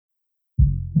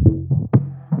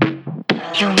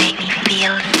You make me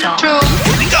feel so True.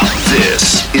 Here we go.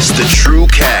 This is the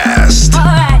TrueCast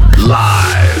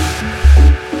live.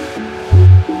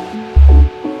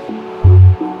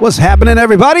 What's happening,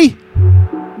 everybody?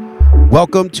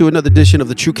 Welcome to another edition of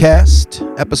the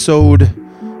TrueCast episode.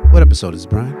 What episode is it,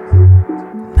 Brian?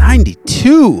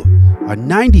 92. Our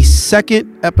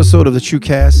 92nd episode of the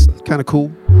TrueCast. Kind of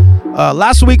cool.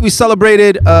 Last week we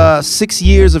celebrated 6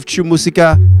 years of True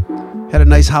Musica. Had a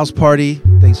nice house party.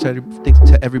 Thanks to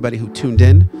everybody who tuned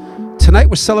in. Tonight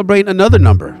we're celebrating another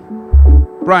number.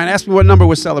 Brian, ask me what number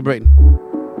we're celebrating.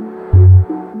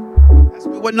 Ask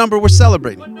me what number we're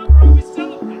celebrating. What number are we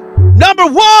celebrating? Number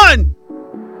 1!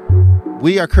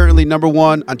 We are currently number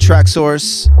 1 on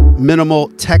Traxsource minimal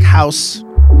tech house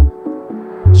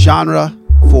genre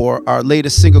for our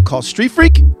latest single called Street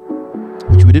Freak,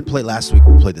 which we didn't play last week.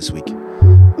 We'll play this week.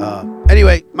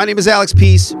 Anyway, my name is Alex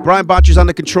Peace. Brian Botcher's on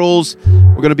the controls.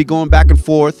 We're going to be going back and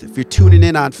forth. If you're tuning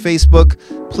in on Facebook,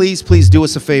 please do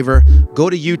us a favor. Go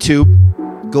to YouTube.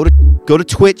 Go to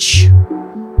Twitch.tv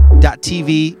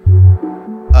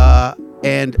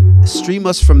and stream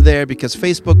us from there, because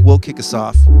Facebook will kick us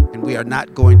off, and we are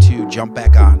not going to jump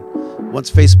back on. Once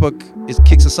Facebook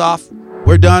kicks us off,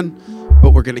 we're done, but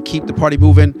we're going to keep the party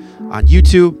moving on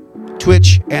YouTube,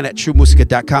 Twitch, and at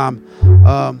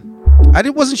TrueMusica.com. I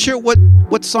wasn't sure what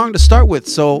song to start with,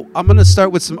 so I'm going to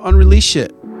start with some unreleased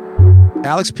shit.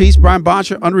 Alex Peace, Brian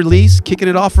Botcher, unreleased, kicking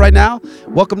it off right now.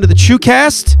 Welcome to the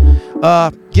TrueCast.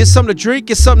 Get something to drink,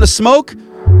 get something to smoke,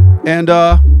 and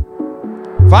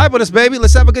vibe with us, baby.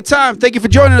 Let's have a good time. Thank you for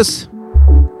joining us.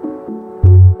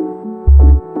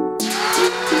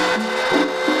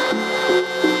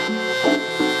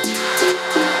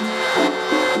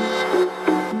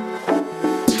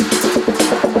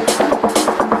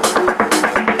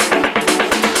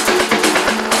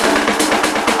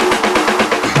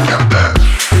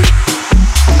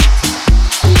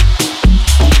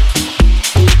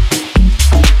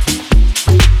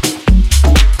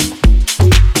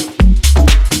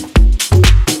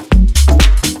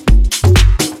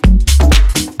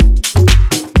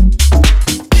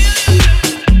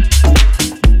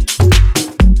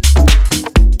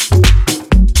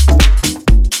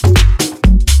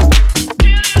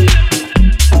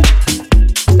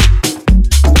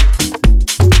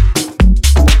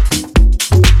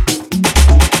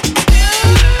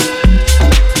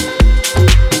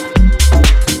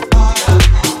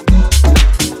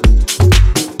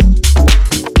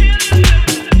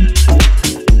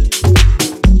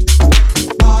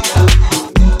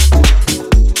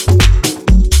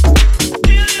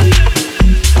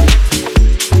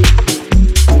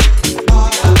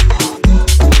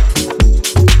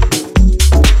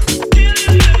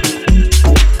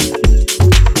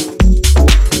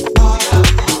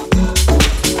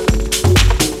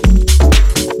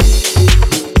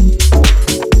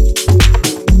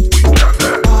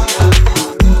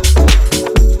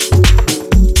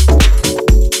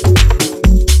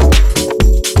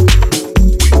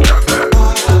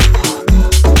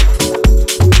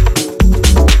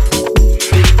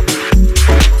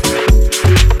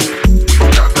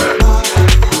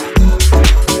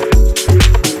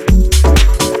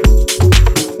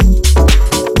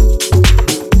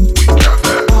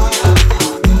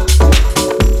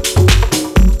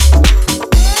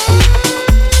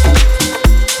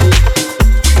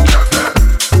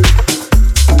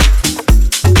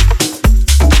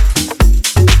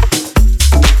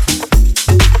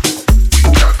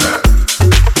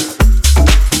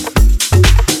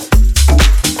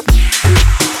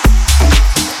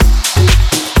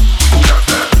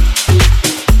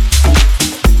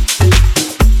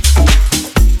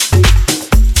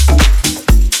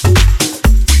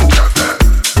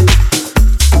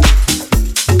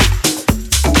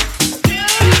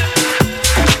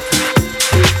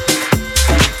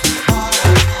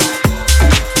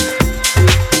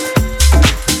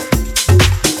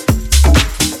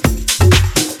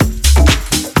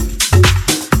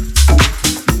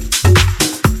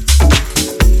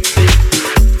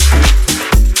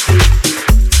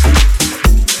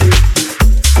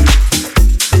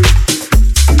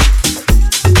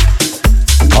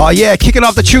 Yeah, kicking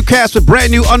off the TrueCast with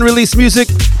brand new unreleased music.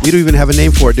 We don't even have a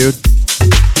name for it, dude.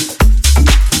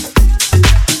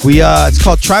 It's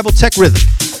called Tribal Tech Rhythm.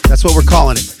 That's what we're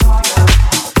calling it.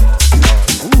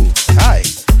 Ooh, hi.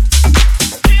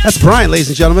 That's Brian, ladies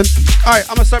and gentlemen. All right,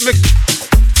 I'm gonna start mixing.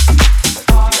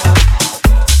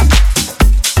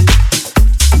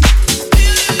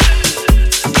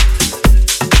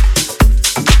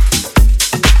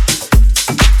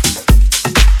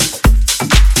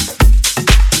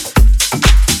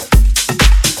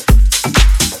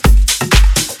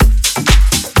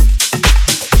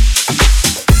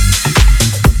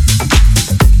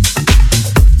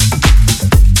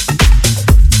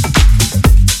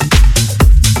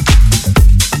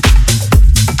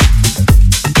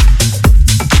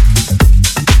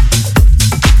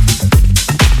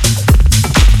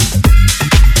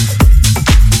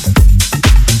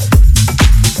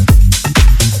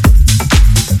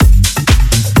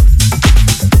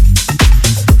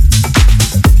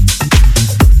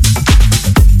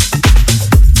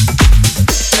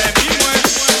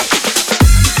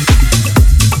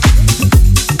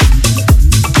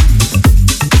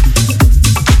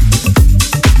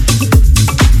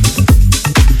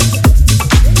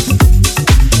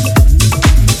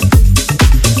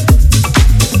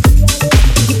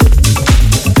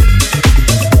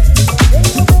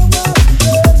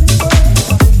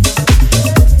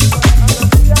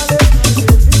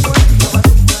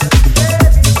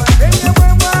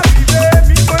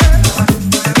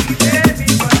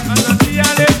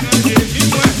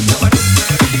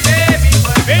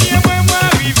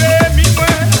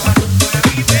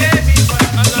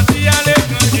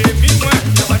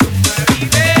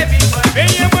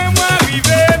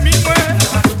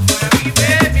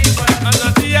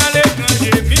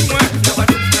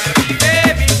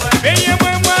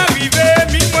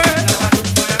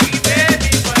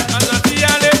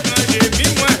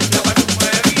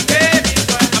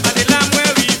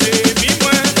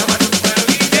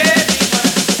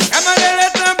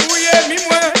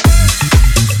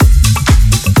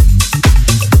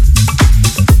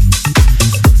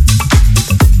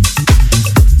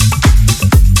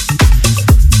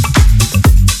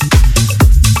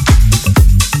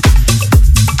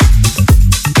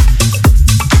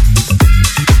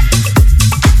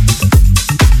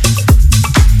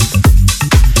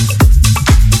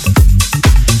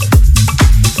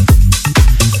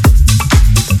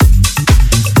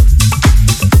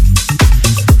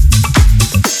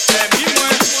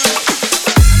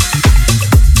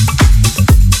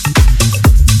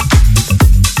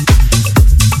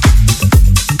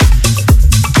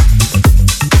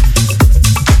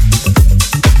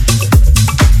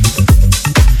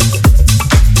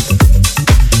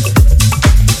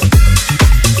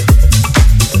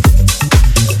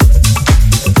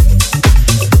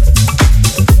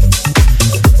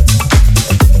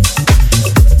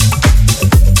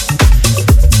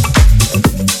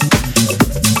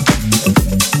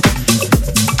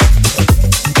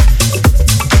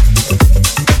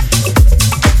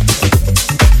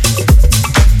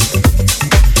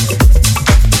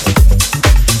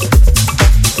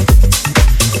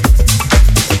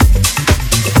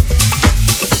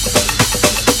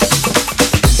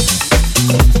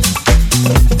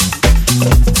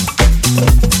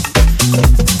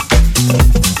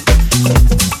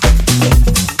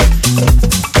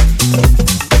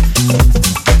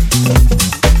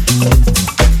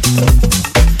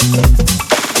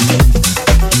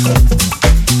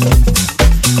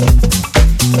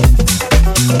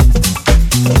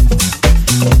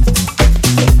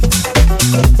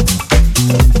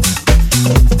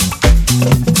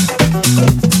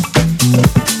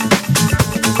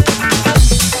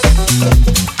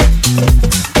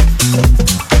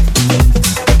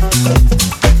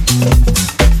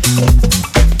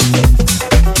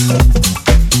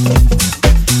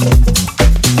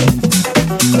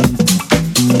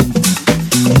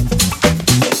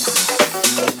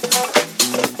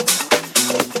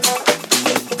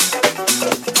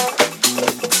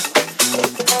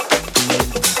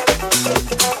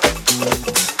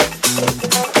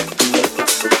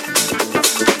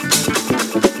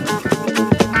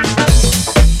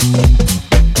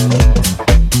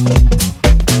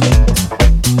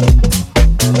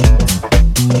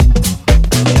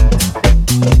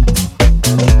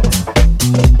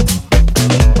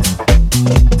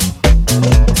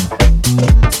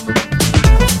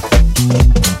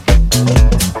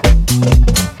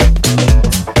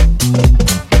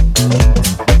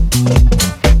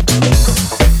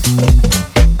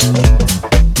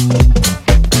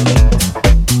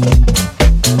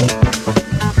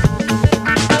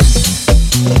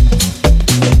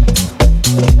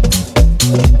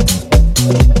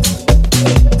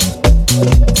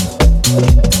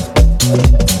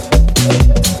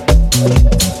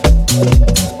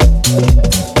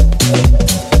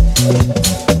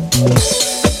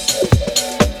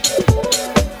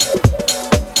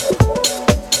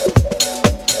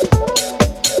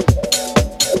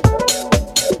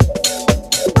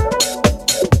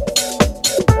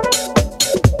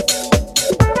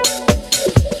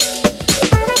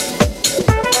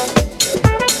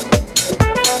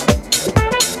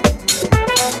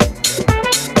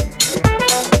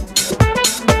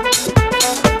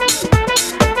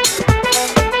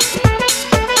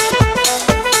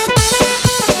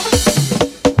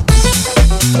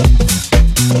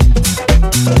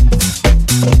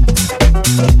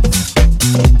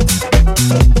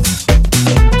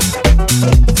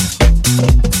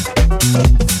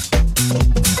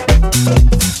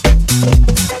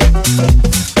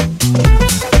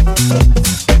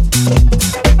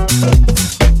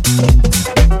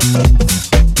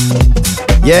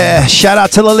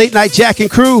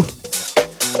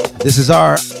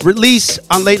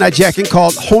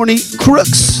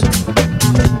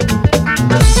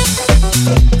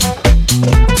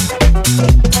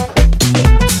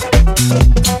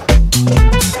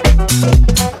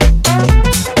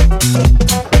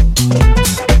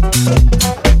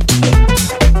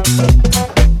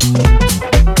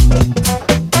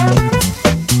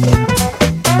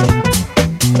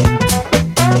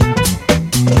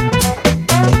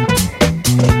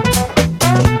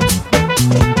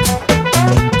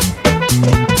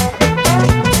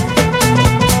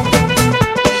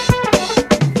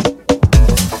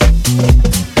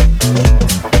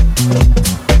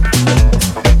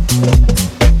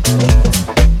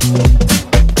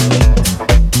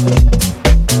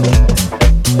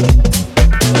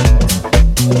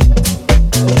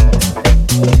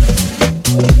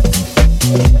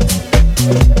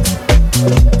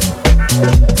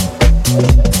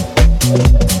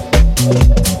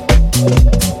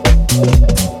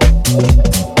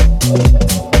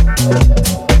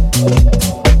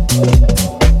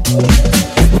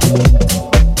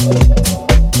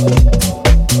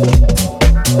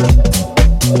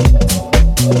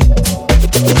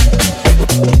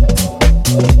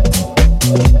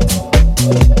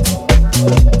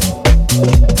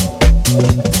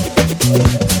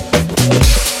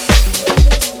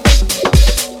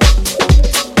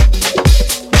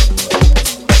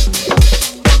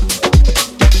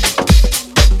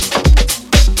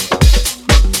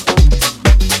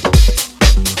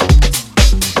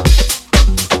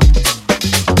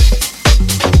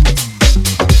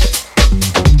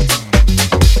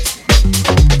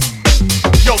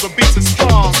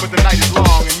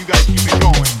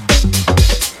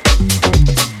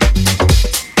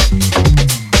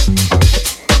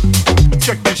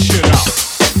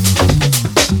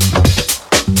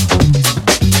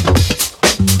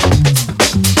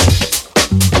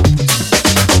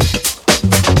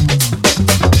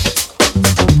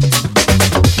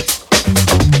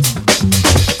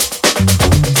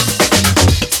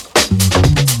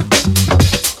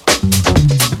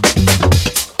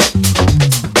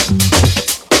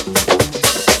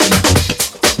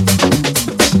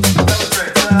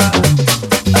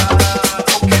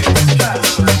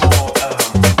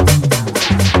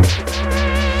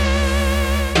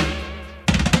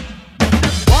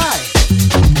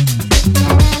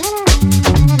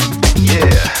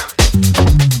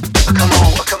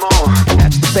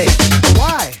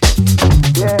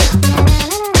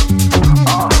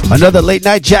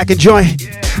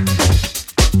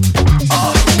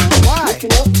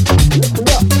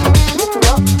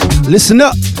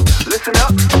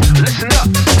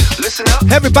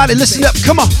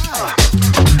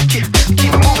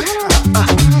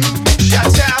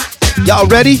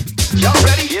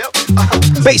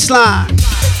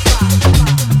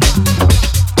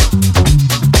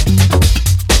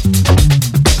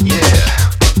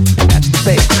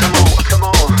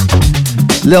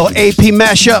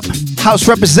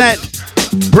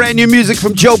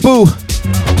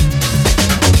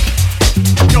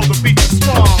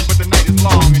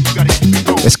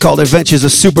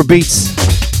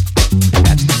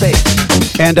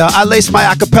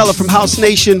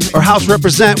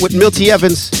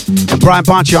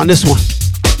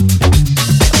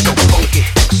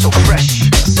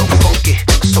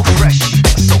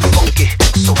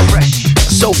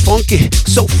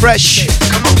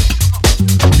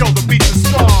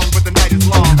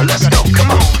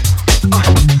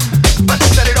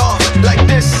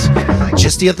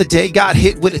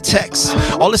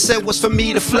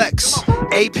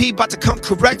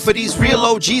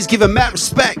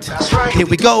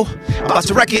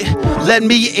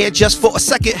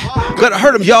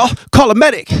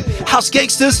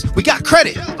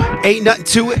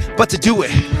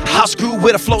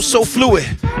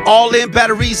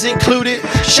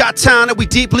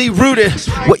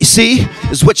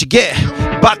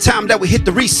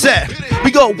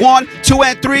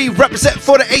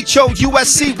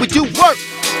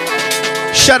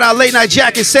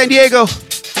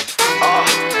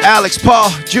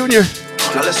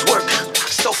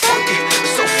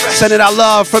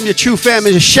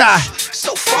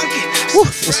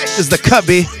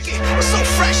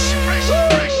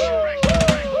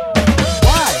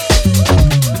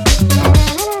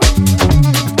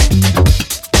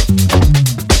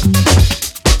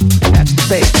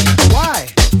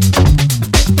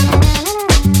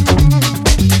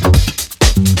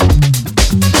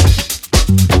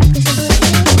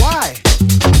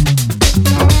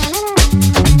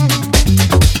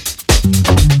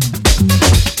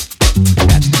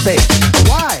 That's the bass.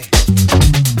 Why?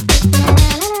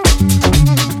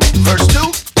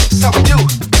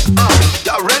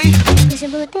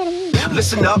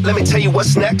 Listen up, let me tell you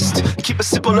what's next. Keep it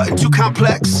simple, nothing too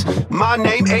complex. My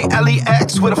name,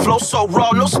 A-L-E-X, with a flow so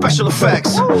raw, no special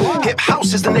effects. Hip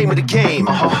house is the name of the game.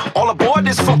 All aboard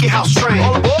this funky house train.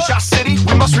 Shot City,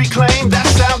 we must reclaim that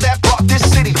sound that brought this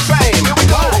city to fame. Here we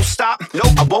go. Won't stop, no,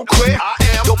 I won't quit. I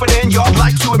am doper than y'all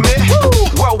like to admit.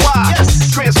 Worldwide,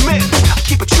 yes. Transmit.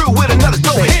 Keep it true with another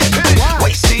dope hit.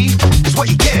 Wait, see, is what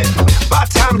you get. By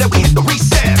the time that we hit the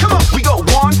reset, come on, we go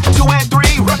 1, 2, and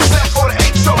 3. Represent for the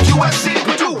H-O-U-S-C.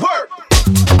 We do work.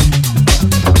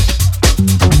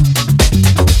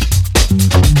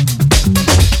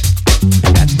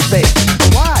 That's the bass.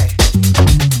 Why?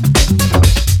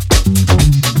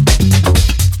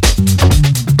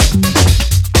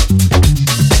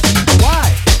 Why?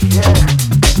 Yeah.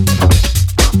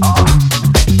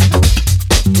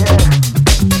 Yeah.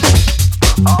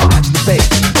 That's the bass.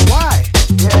 Why?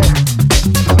 Yeah.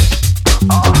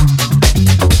 Why?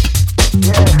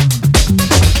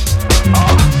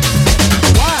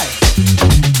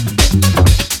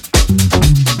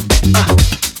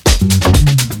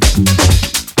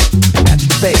 That's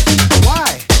the bass. Why? Why? That's the bass.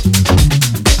 Why?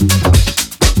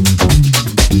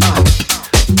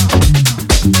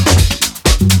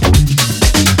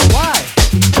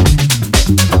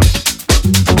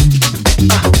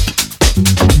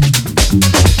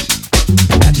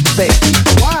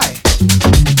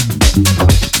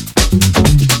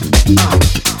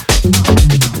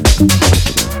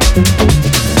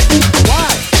 Why?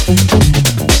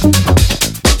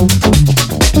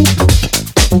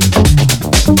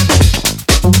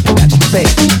 That's the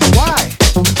bass. Why?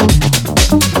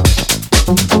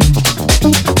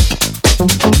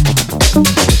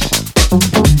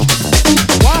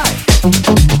 Why?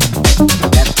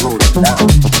 That's rolling down.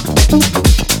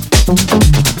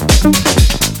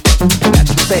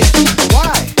 That's the bass.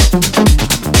 Why?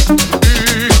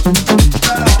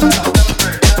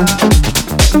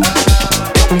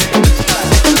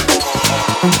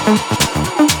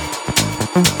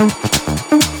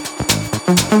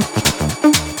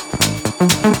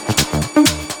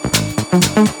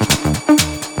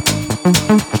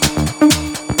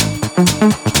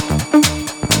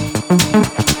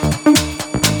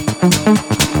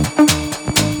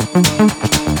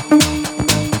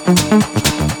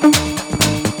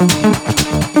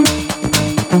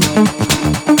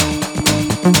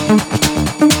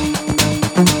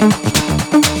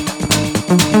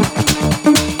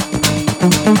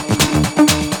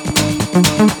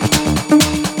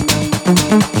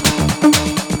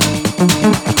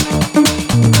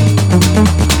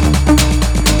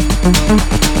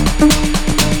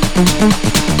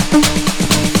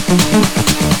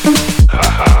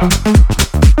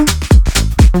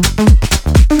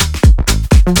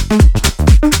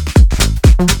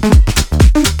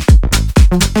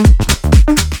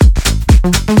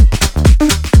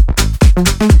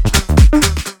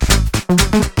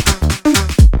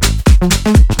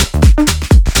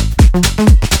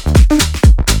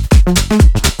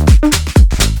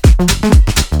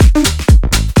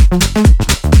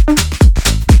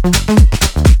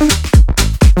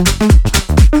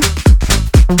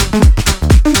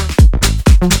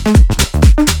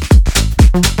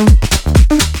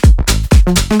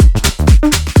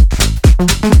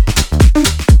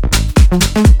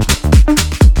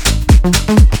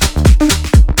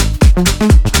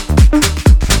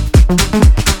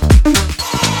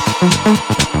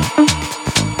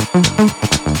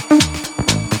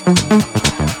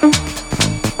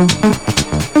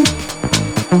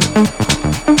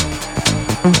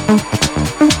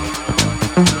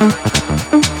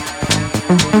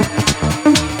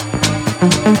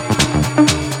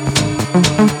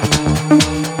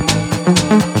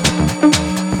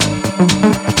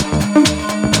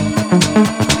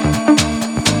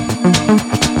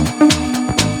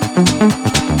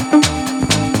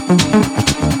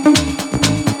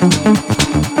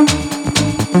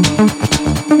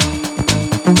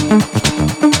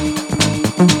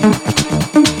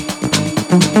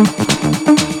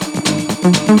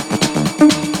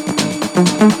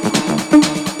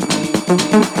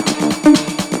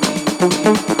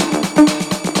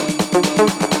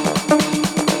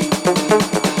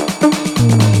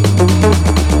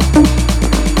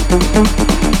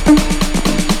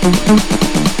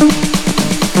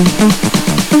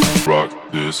 Rock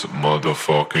this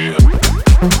motherfucking.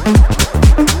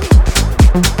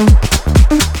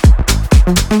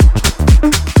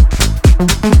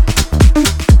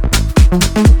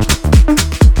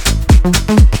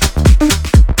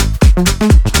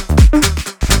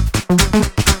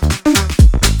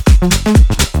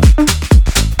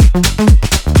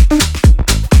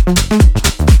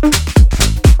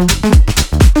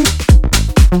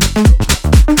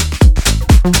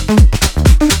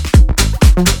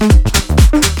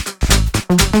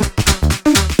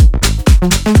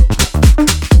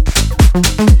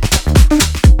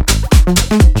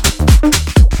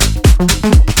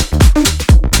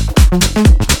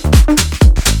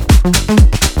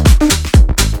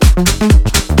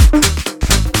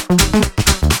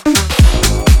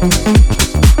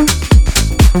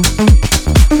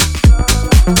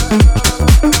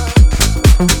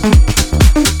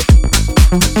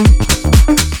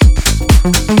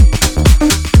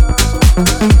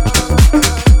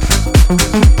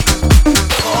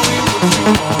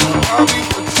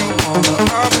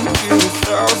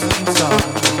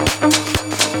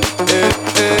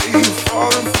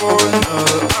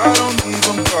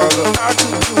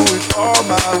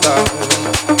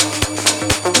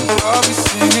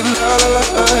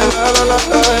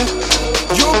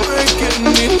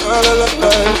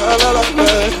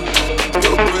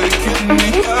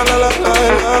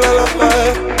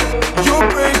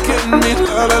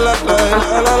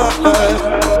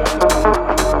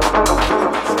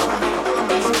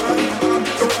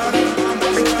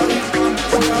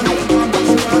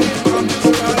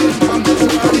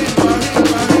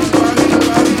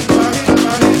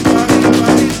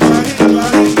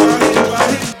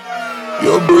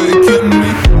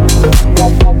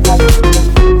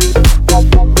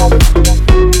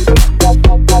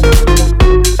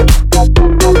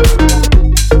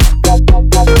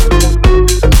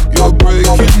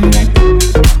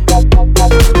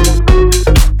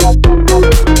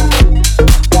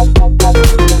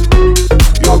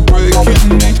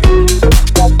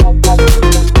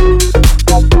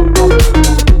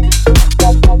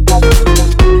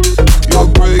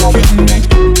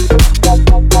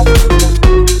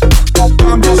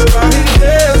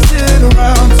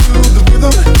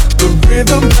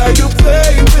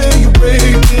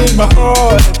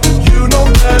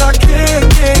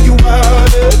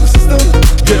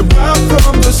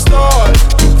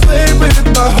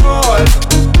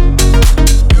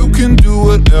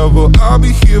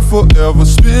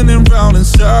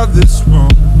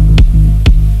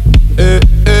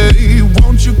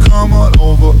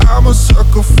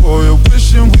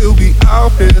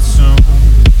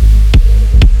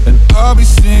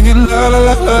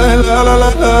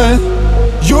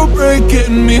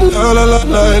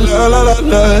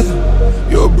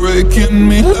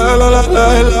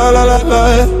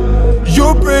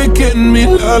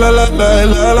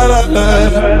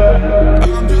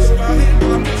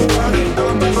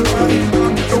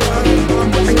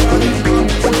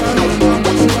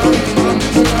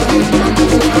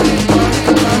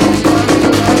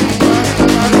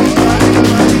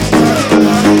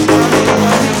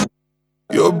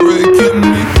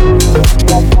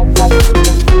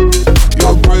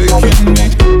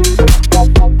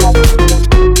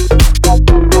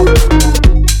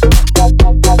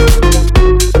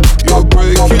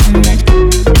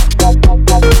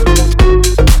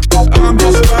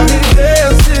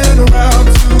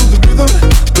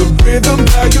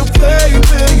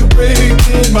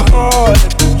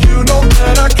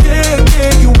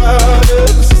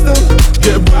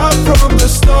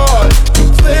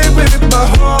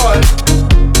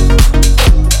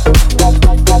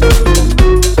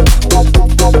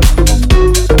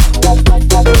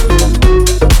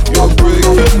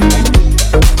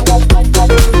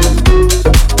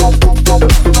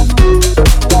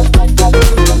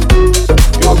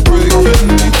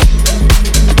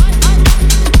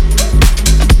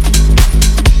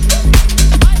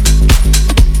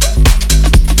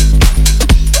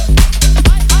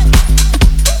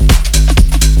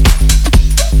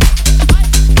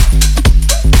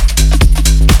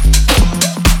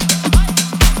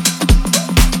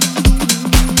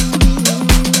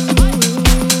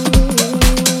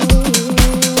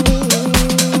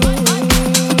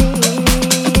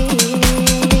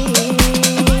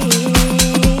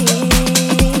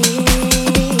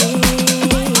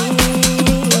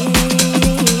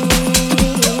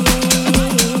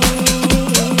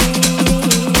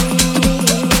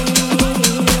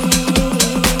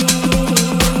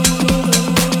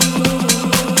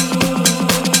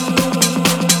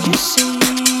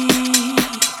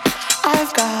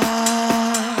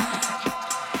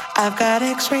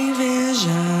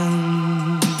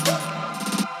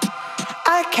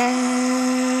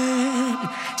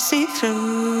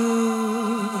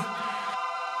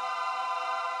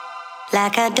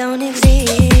 Like I don't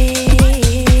exist.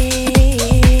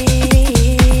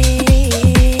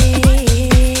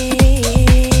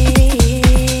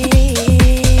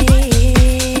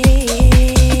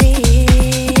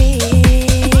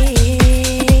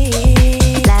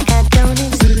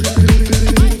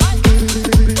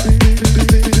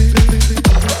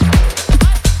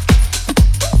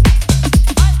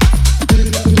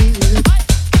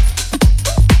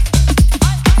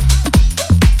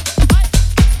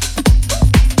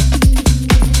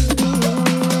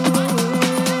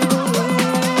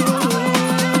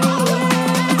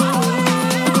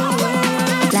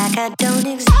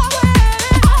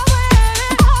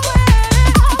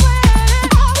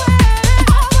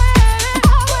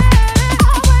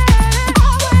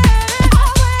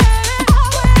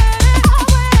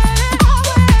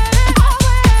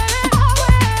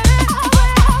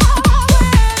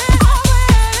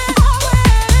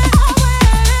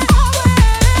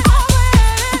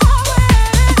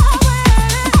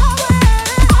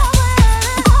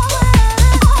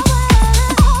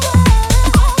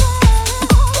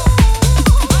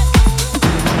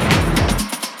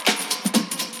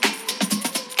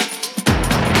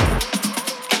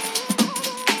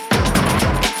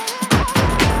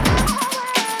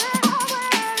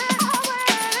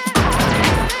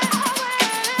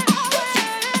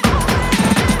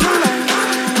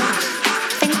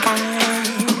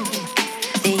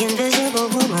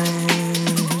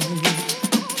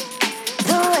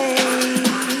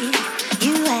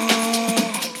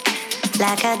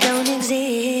 like I don't exist.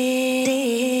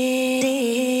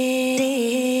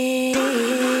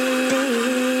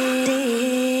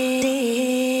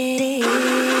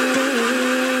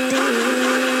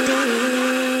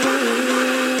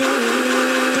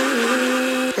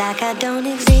 Like I don't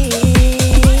exist.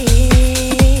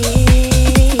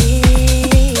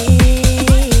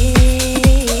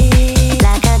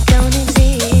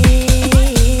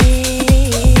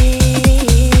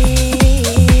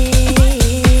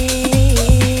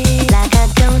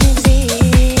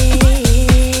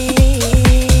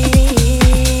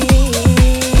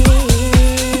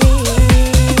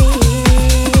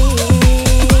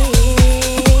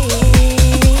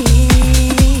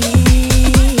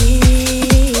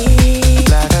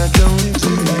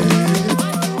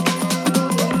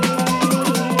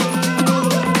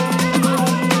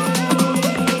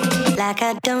 Like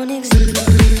I don't exist.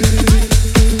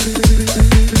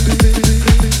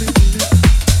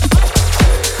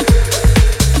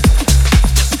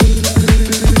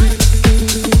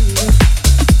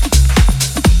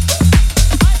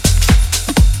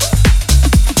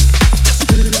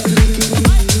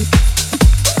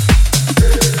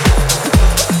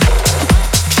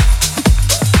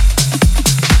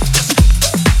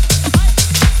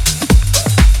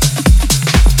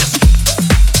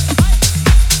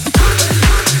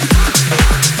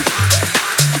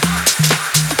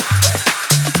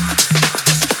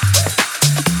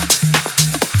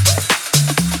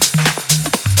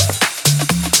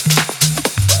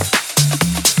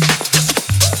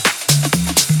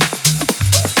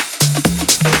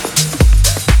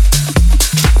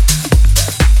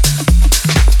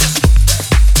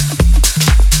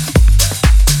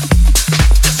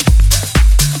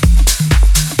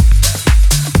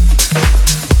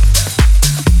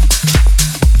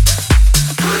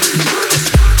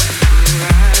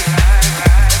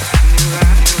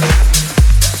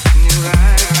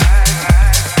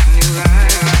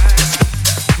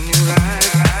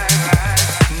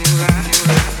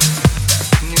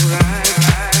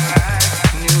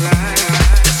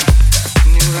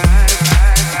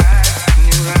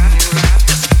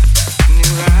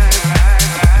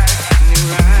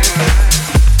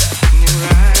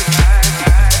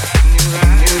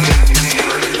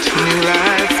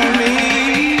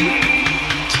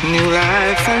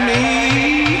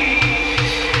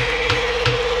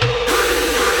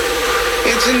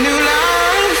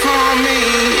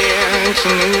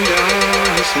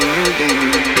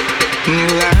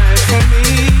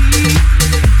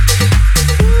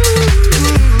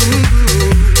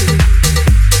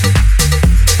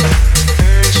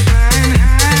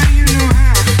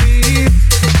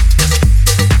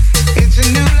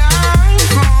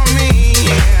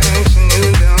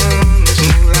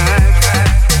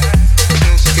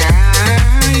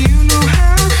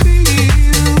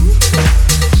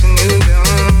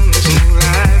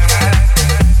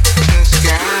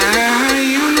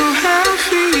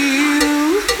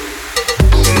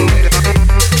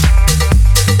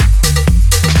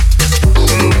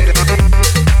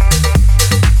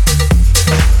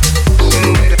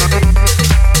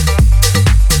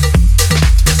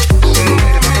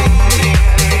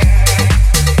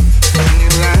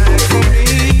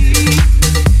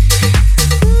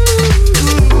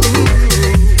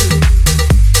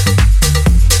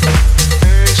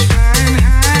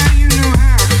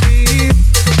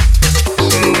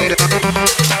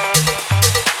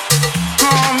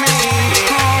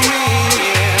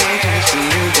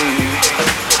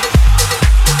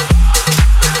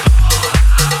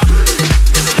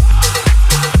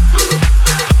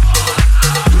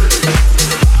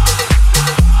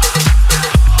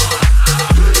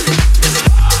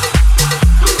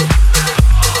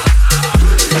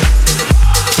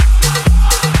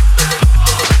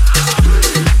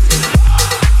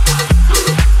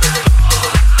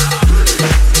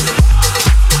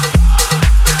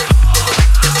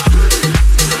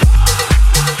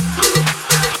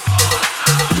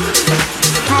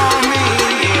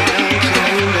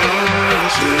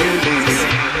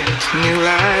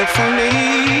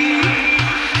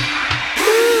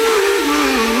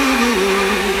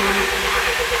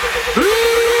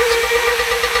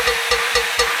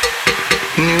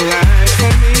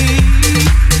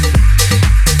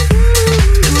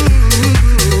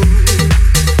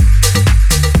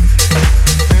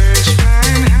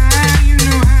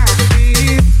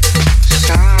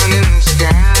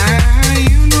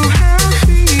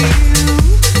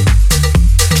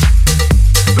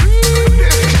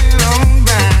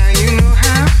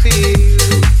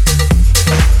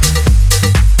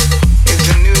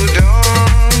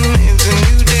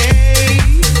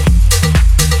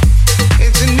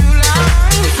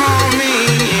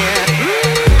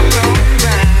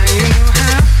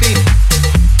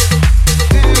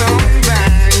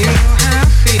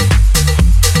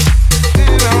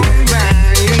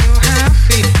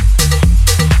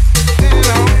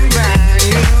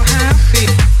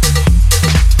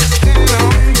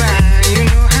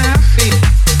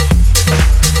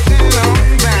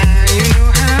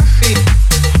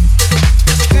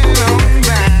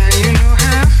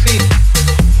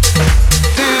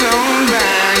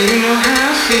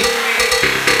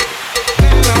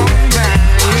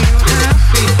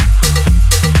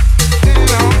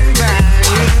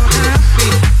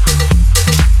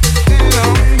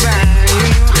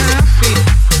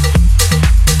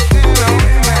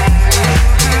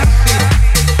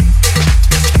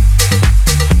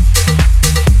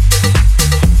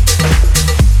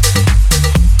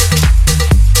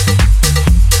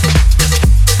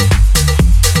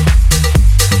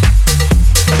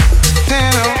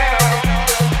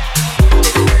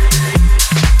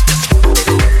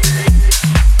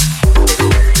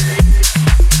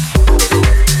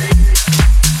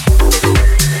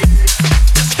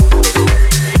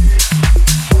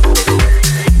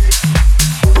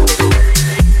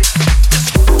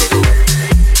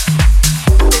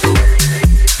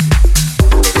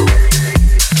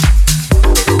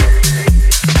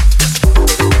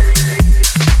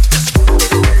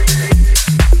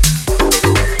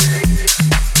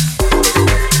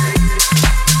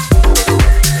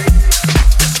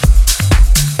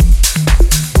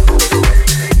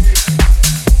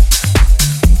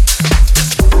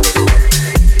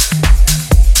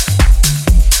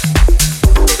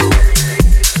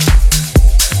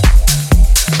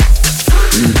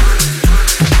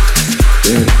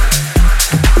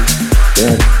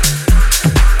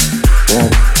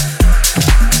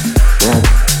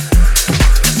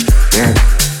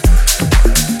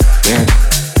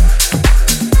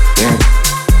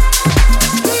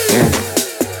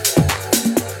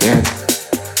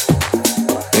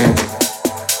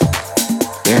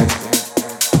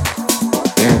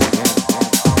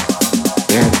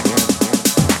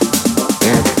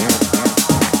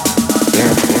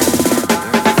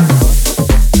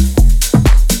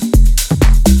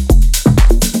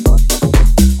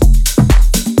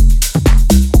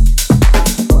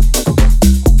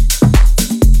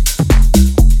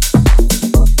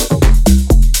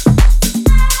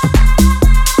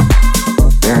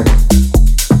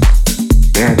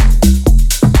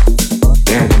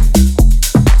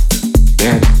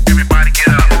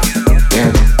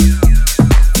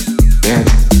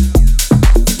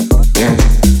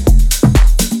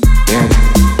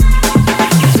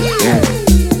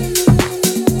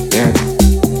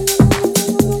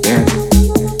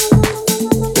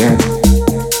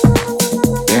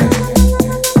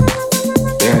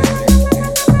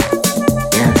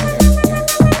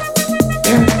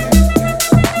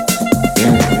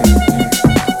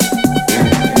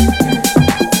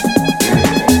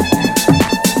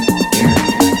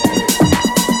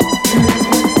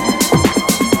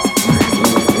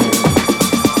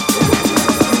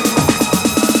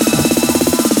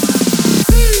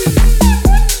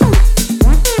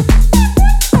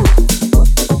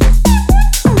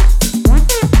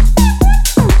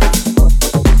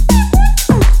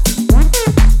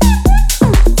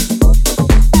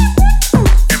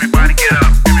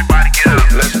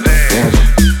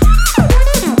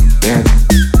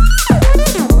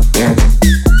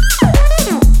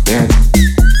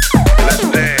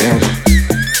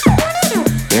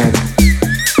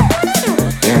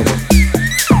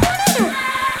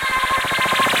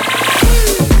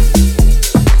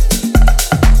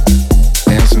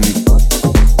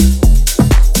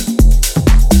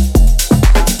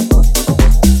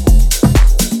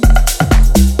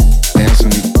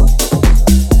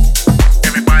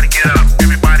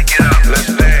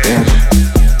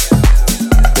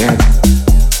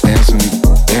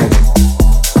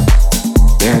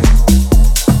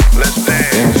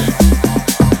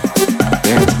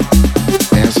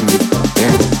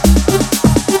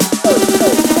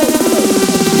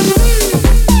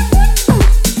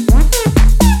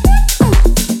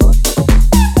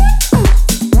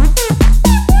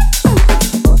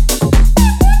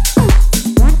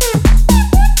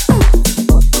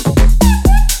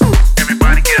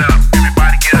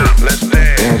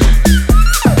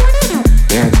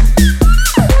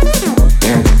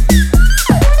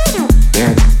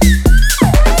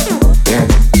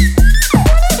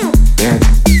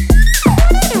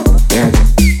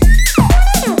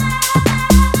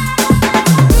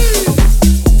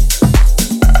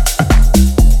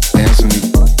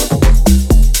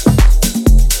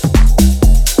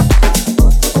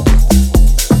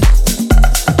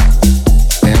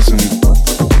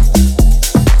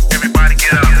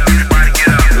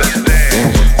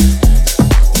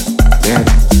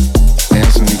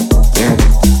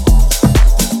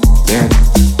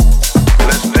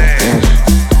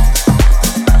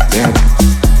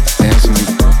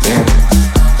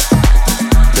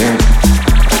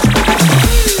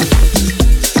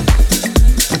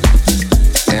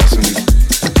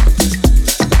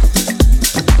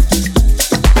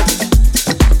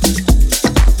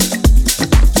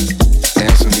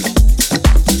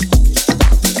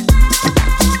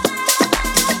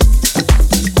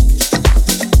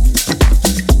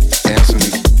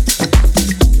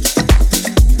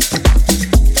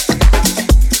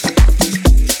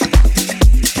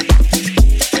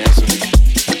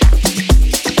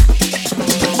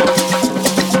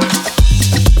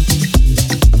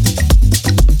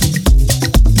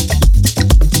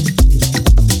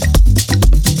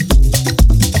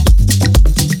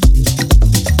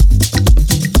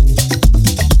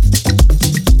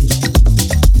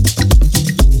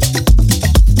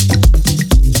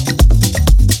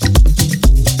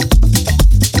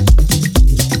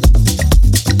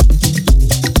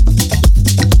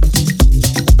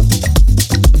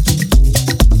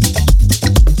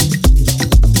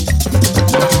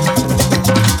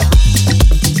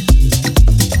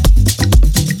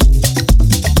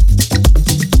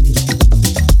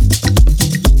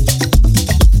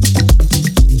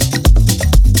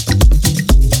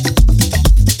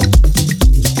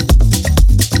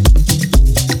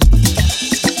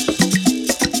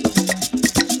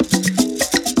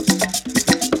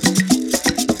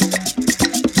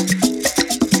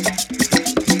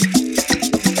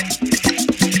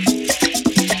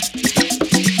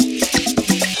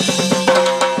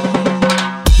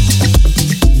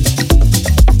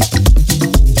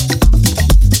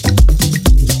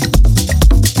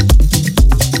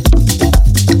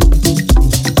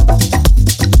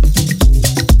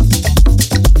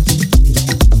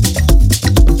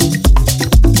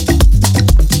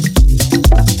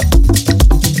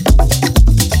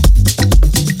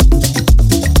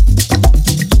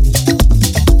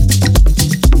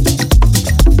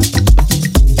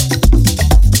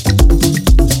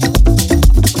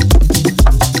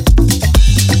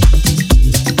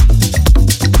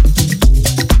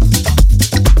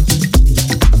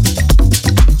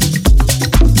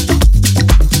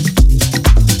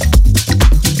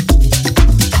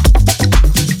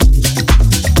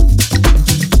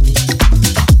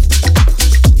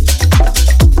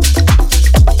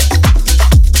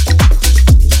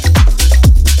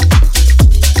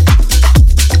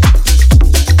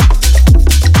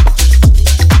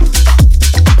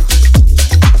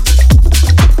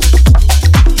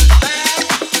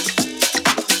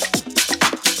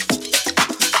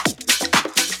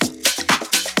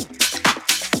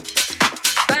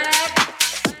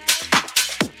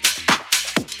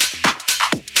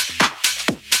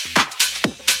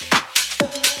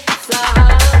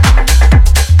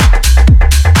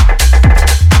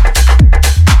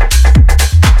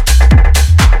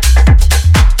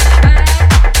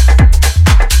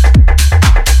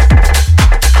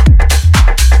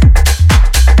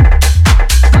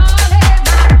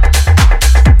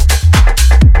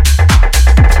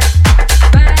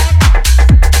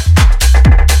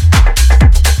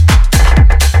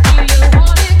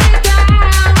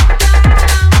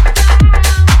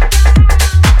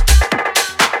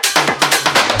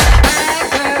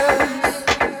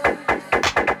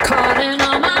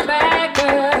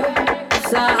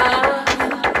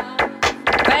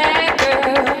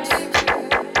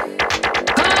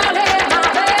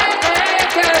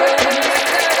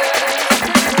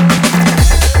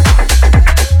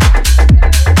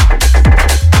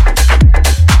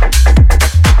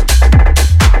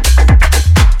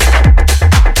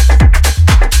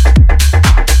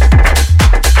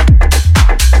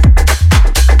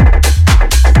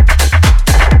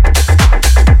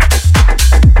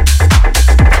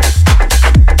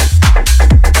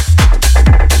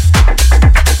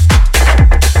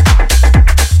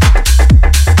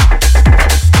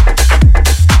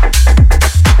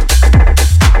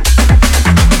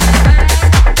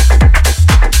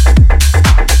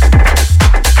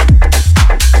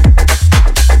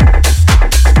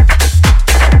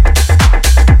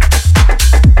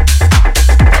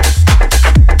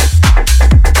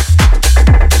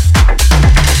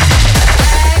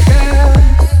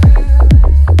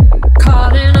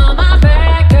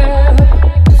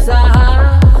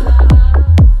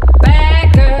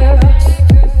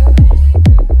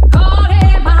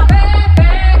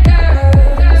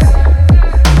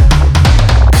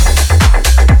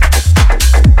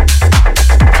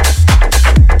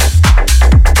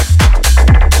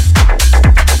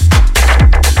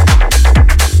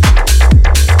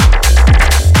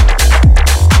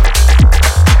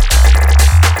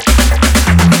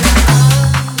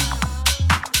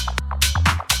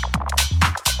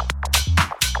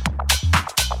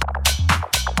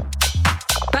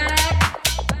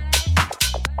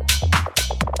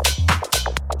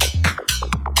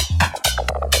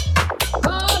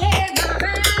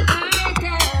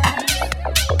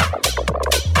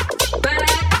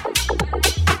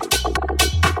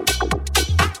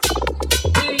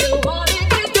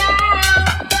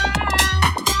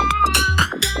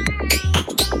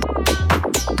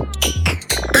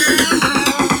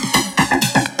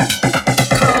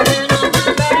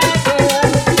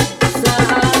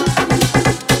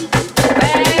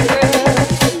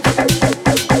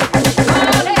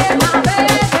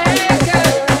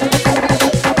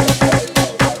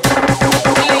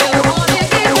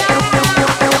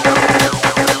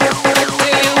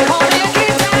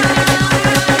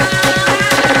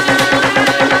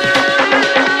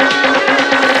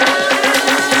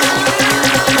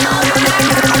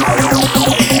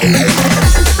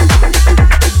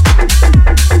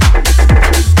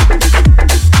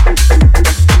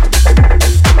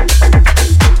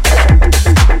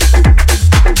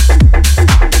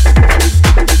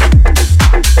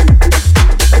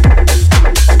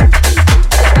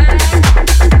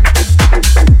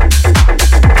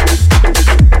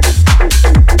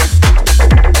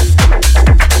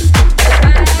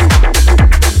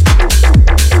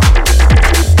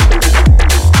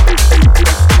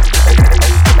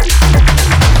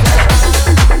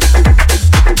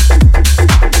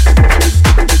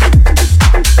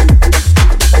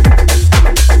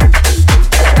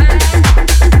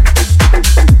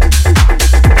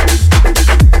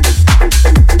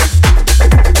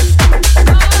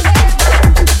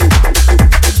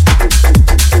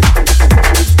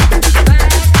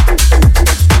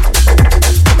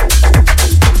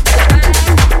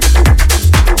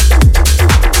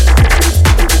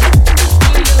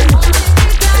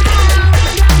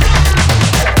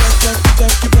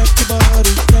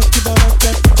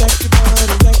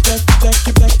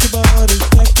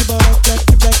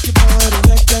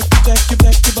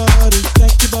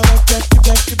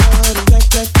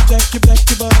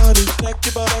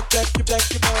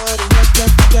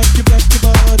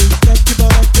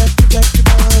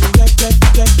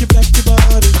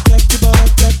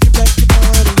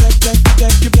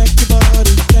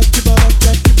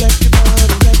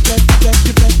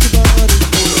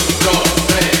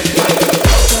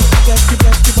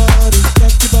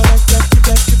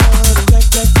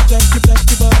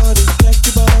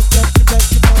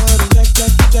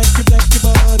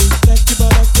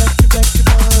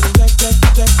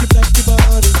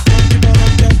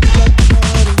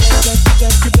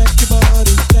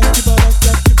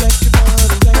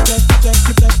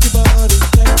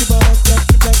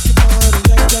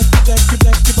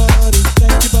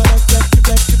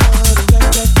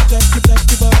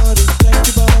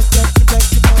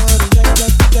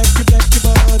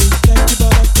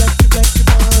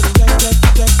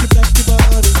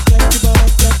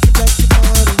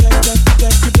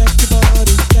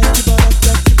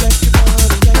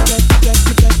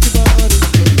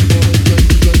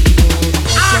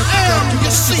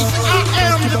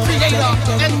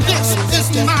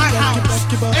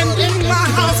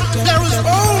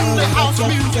 house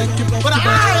music. But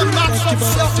I am not so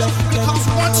selfish, because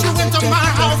once you enter my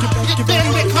house, it then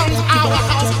becomes our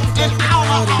house and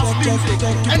our house music.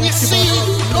 And you see,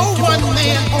 no one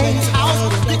man owns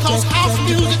house, because house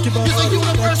music is a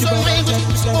universal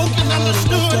language spoken and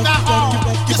understood by all.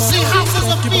 You see, house is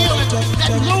a feeling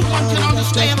that no one can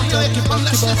understand really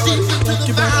unless it's deep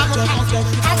into the vibe of house.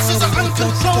 House is an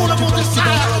uncontrollable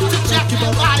desire to jack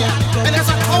your body. And as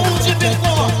I told you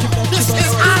before, this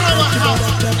is our house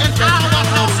and our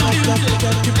house music.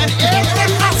 And every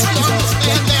house you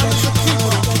understand there is a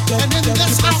people. And in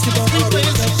this house the people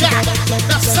is Jack.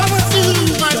 Now some of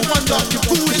you might wonder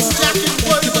who is Jack and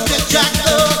what is it Jack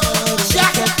does.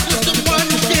 Jack is the one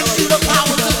who gives you the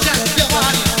power to jack your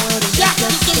body. Jack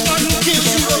is the one who gives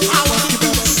you the power to do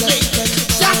the state.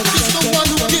 Jack is the one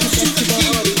who gives you the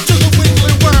key to the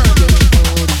wiggly world.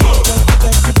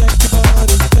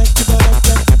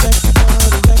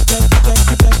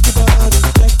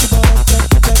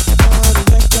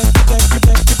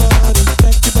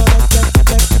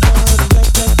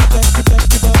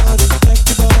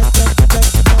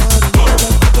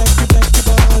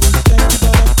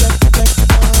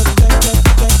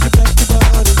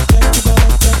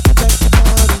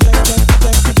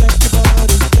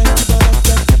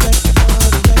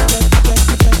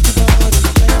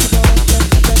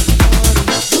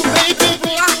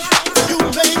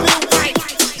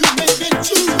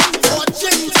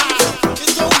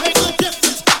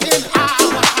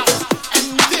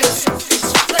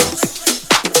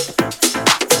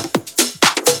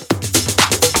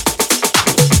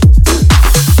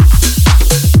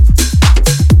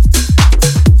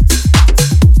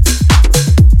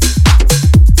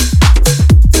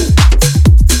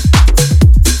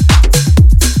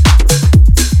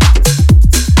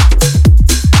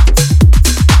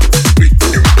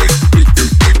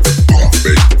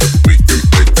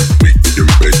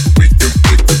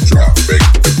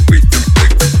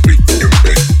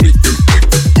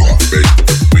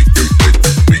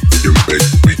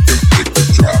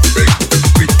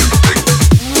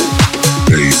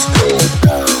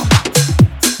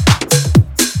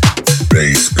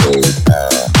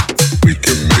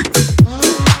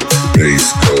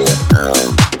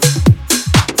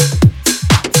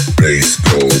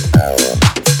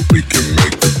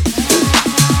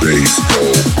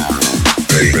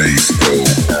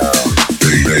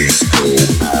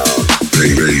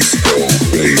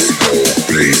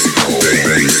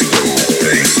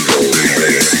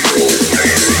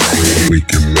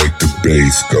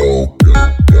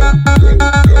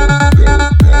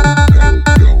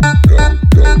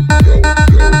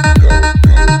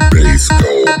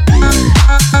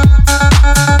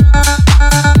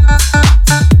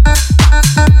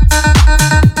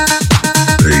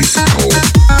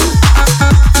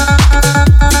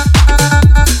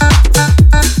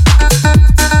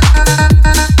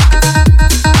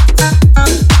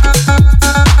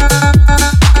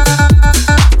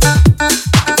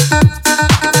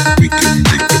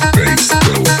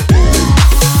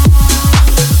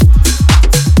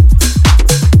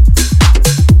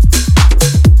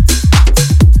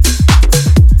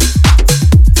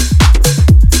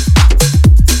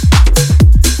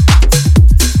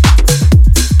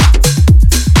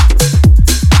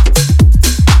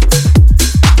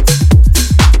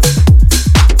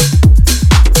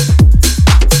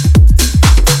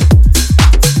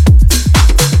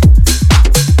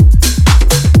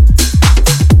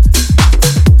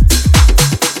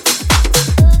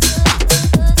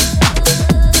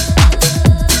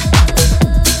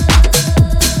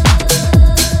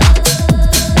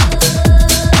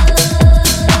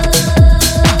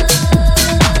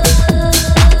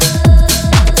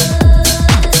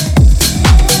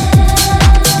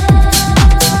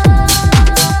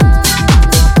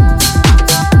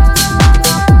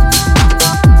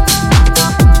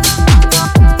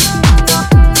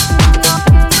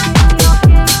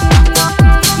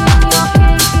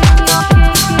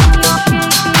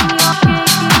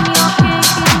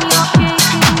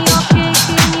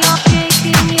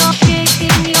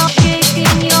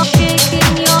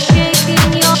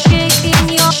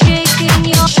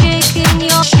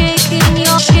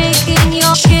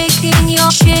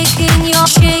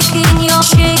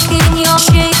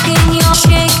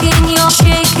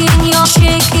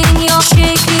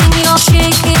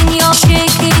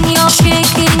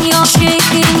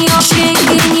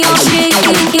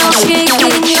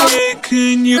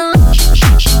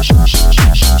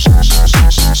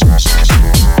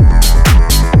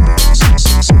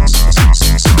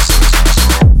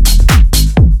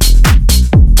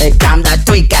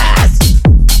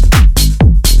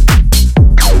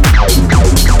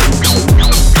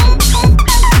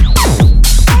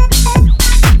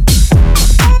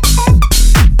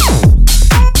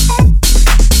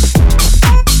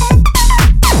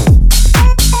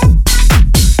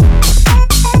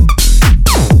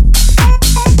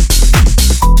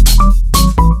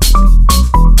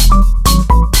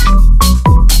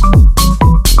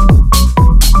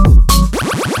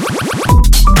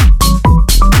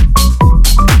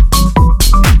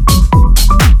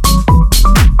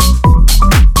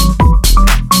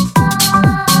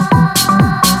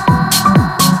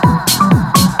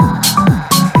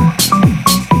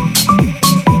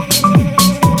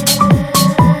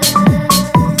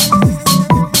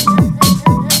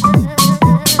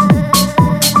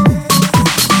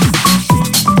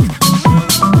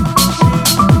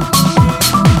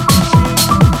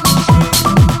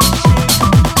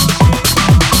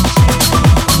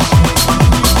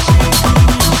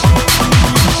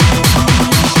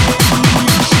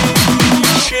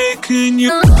 Shaking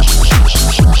you.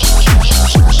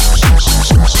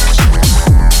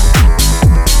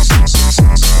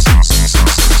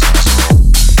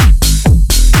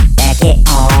 Back it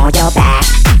on your back.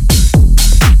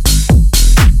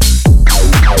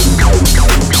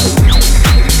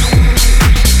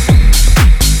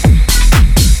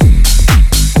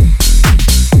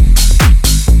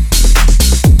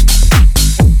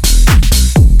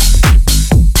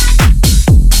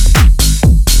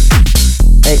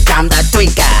 I'm the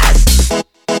tweakers.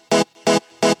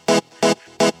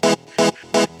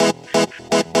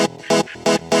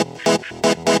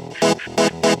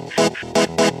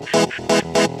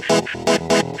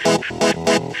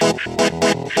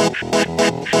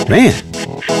 Man,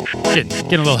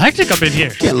 getting a little hectic up in here.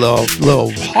 Getting a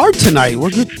little hard tonight.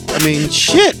 We're good. I mean,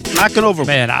 shit, knocking over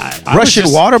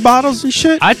Russian water bottles and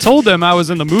shit. I told them I was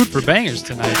in the mood for bangers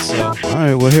tonight. So all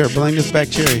right, well here, bring this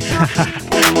back, Cherry.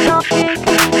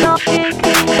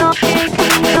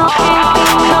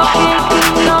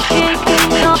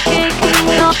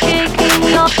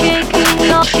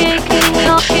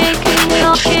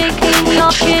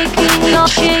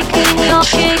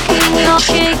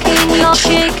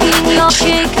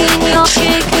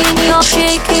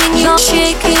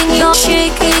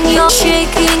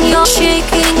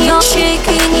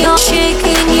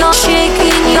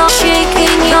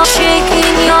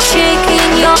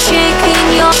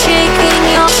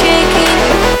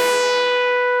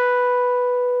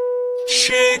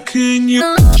 Shaking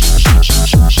you.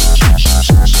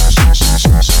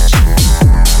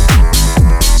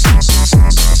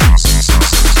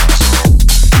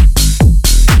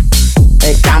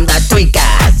 I'm the tweakers.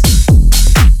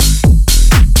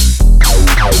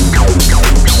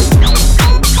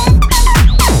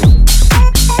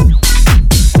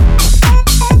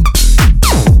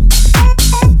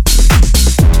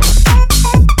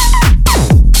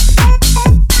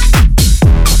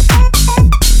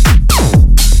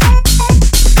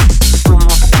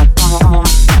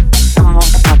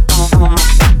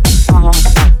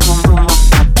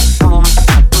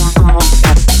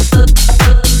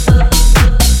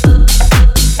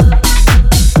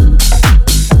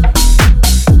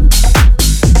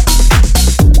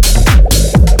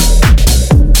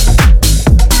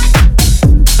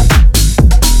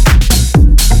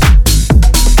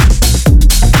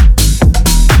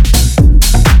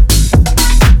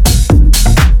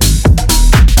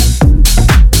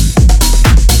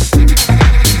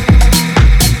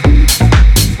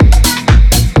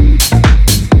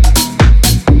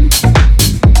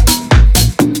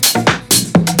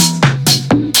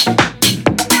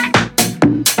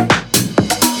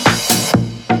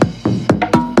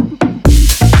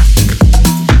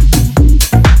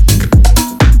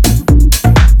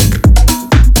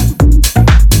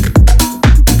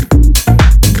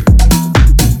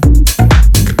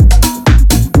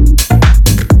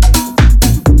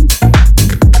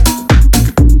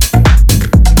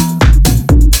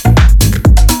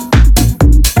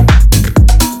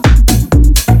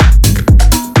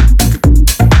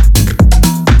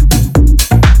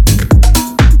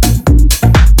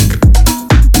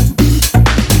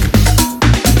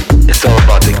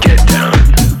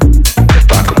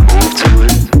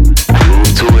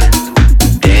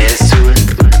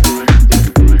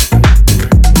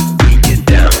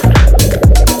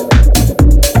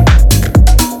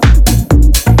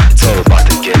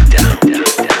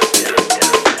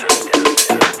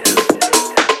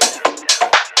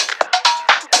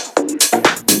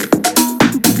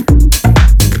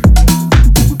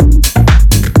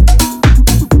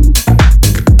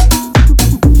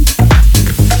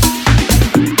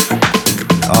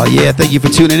 Yeah, thank you for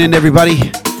tuning in,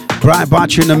 everybody. Brian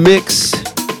Botcher in the mix.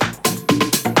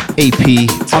 AP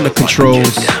on the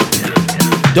controls.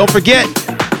 Don't forget,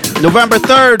 November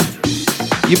 3rd,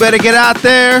 you better get out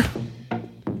there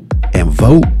and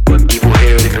vote. When people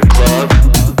hear it in the club,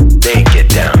 they get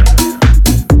down.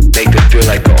 Make them feel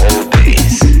like the old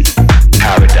days.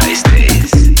 Paradise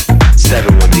days.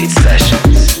 718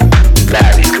 sessions.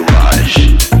 Larry's garage.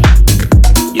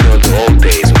 You know, the old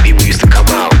days when people used to come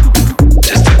out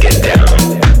just to get down.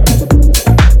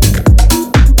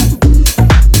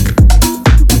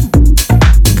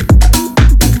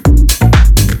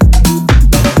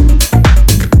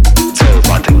 It's all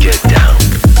about to get down.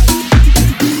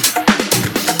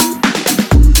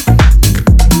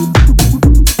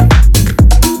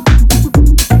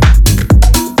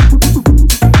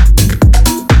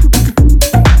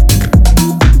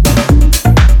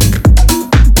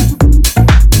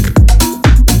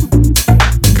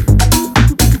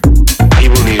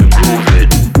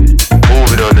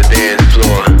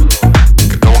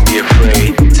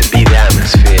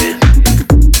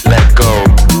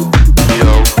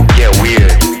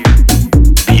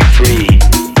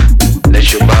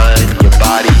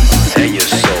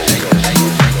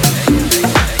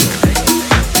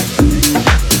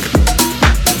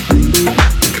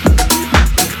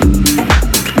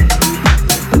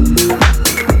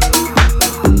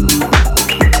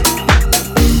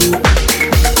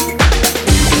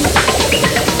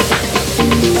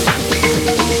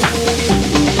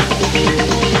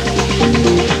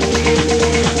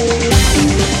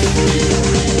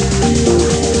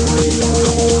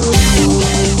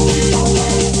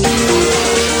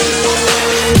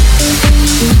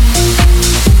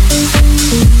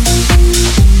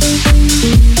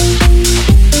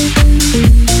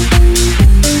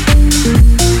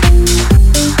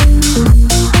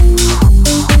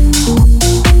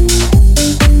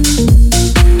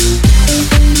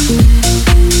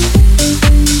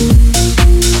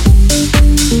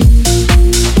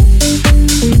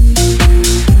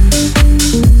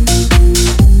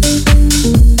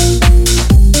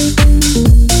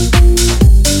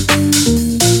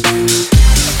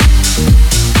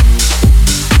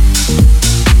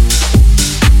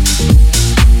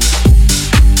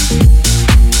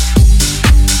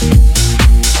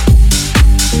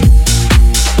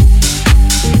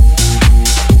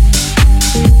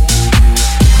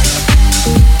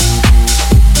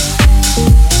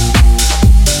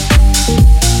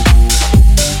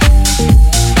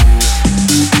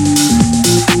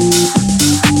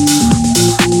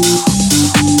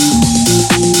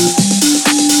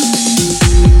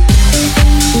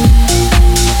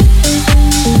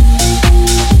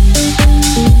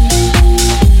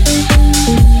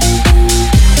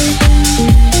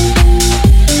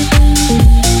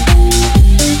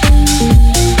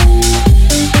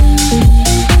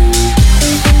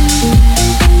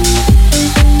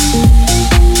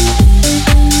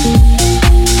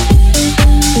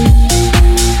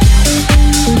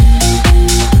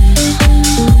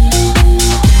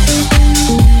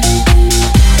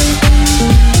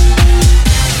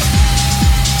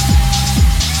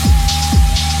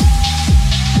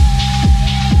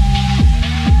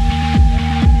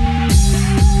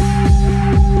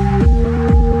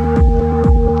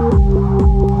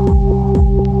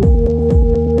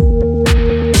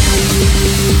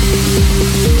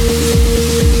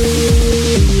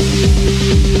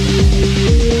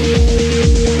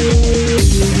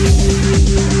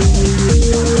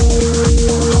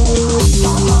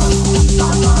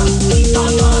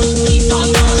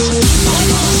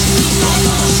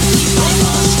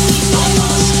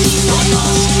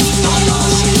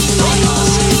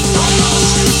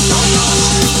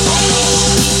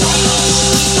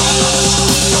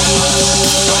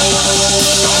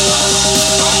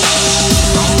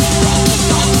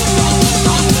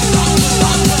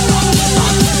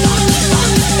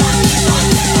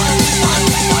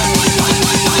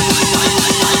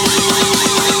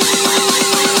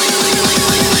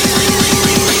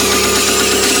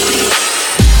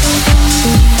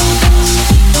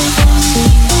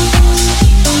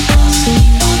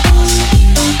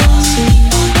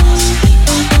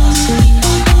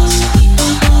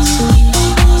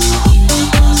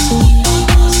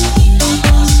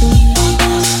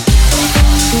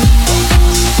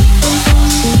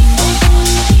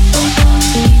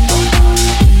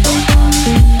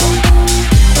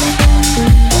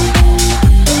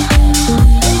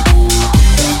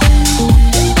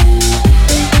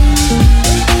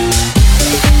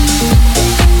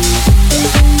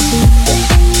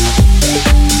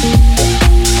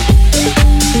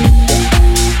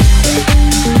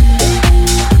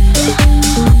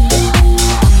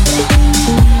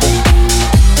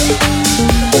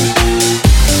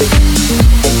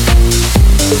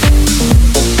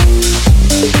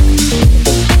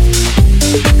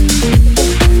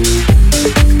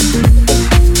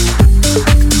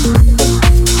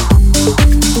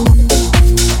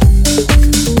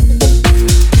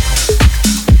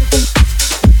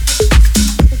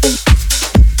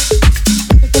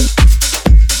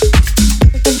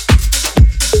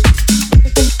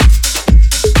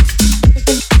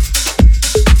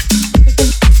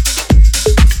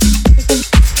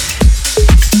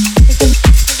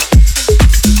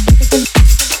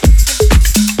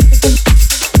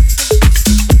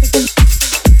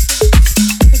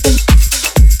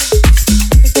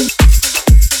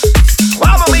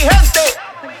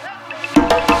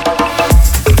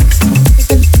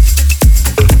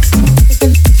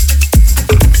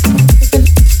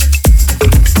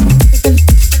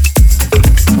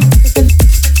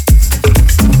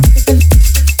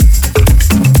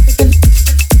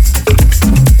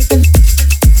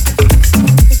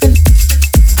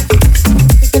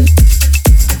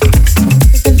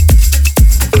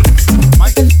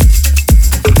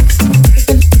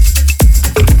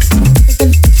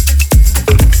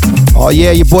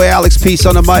 boy Alex Peace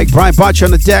on the mic, Brian Boncher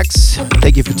on the decks.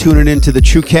 Thank you for tuning in to the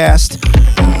TrueCast.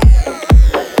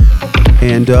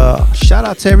 And shout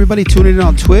out to everybody tuning in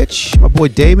on Twitch. My boy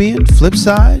Damien,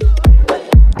 Flipside.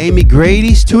 Amy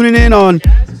Grady's tuning in on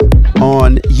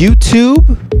YouTube.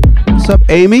 What's up,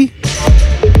 Amy?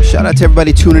 Shout out to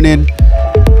everybody tuning in.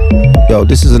 Yo,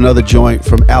 this is another joint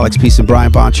from Alex Peace and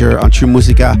Brian Boncher on True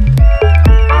Musica.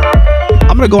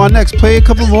 I'm gonna go on next, play a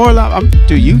couple more.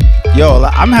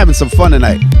 I'm having some fun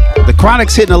tonight. The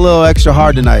Chronic's hitting a little extra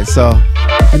hard tonight, so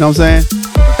you know what I'm saying?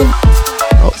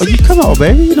 Oh, you come on,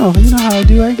 baby. You know how I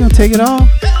do. I ain't gonna take it all.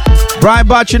 Brian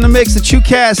Boncher in the mix, the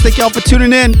TrueCast. Thank y'all for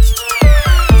tuning in.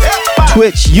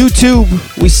 Twitch, YouTube,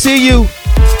 we see you.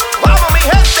 Vamos, mi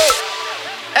gente,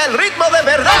 el ritmo de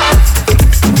verdad.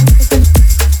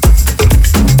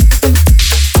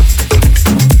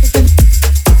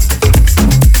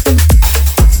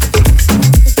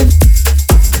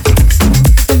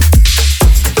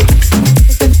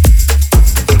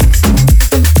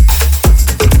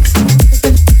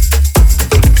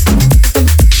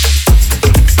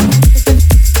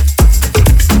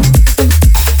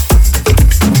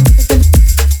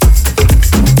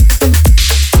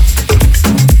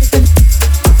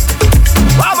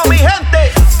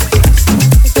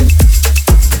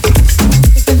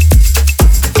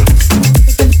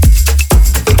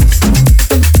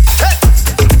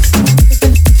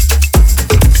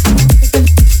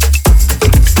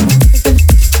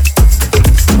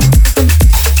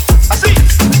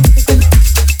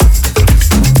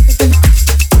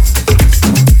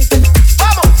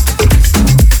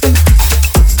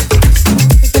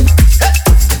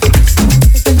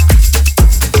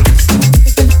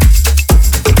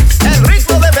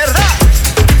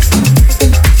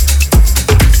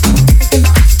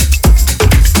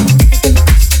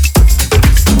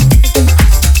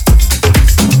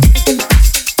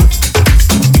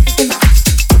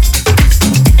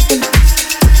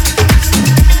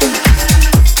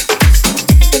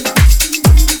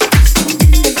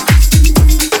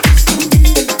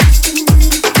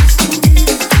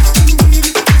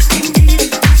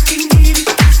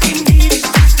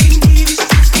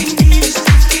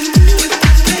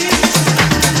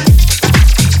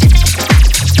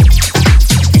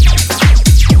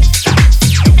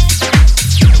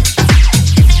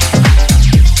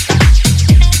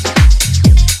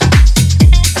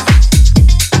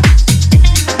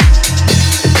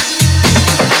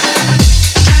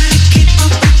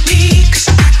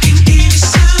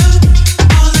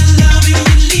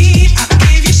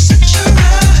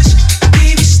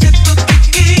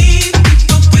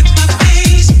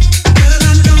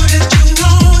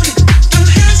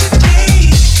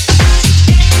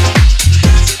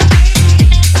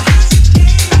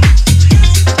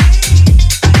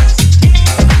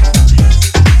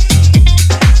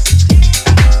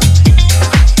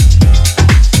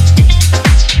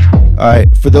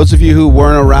 For those of you who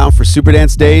weren't around for Super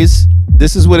Dance Days,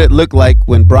 this is what it looked like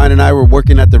when Brian and I were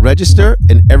working at the register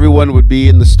and everyone would be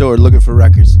in the store looking for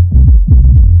records.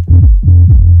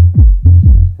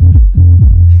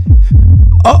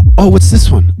 Oh, what's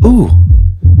this one? Ooh.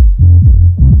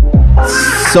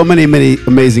 So many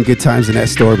amazing good times in that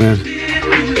store, man.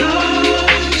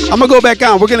 I'm gonna go back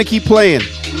on. We're gonna keep playing.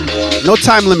 No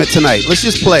time limit tonight. Let's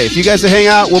just play. If you guys will hang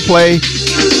out, we'll play.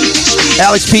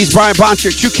 Alex Peace, Brian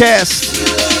Boncher, TrueCast.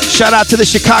 Shout out to the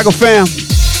Chicago fam.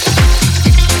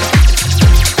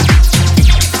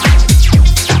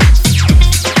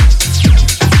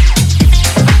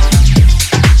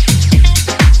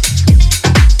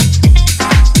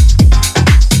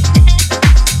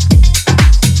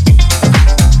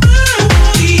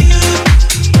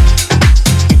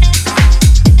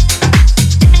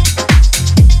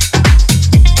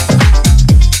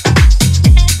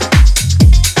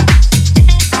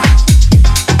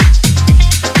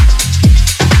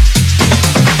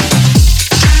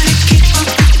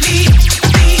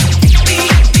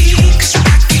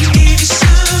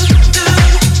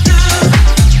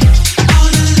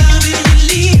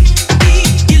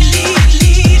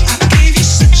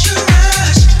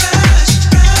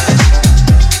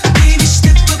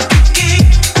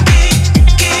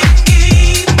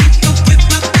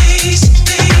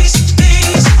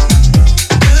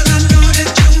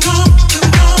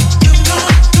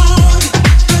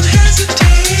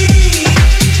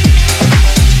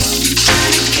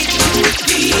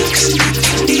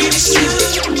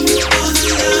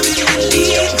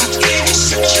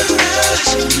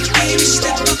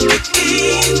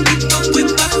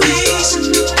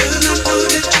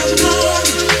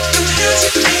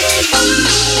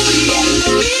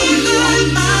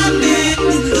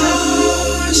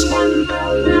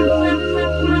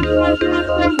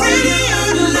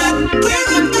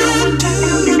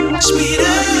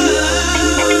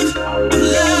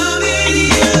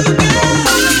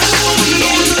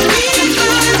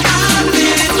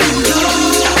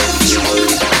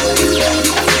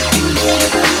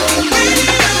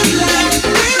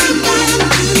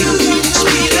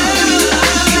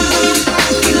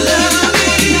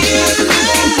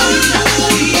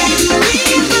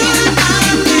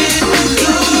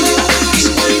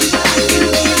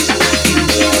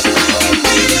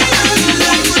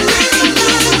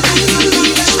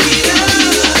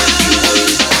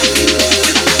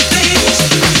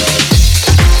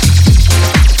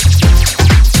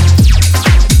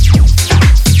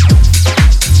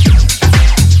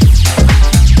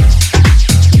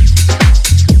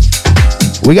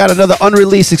 We got another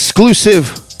unreleased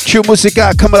exclusive True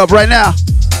Musica coming up right now.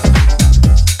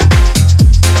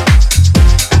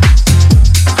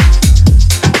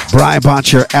 Brian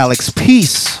Boncher, Alex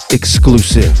Peace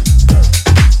exclusive.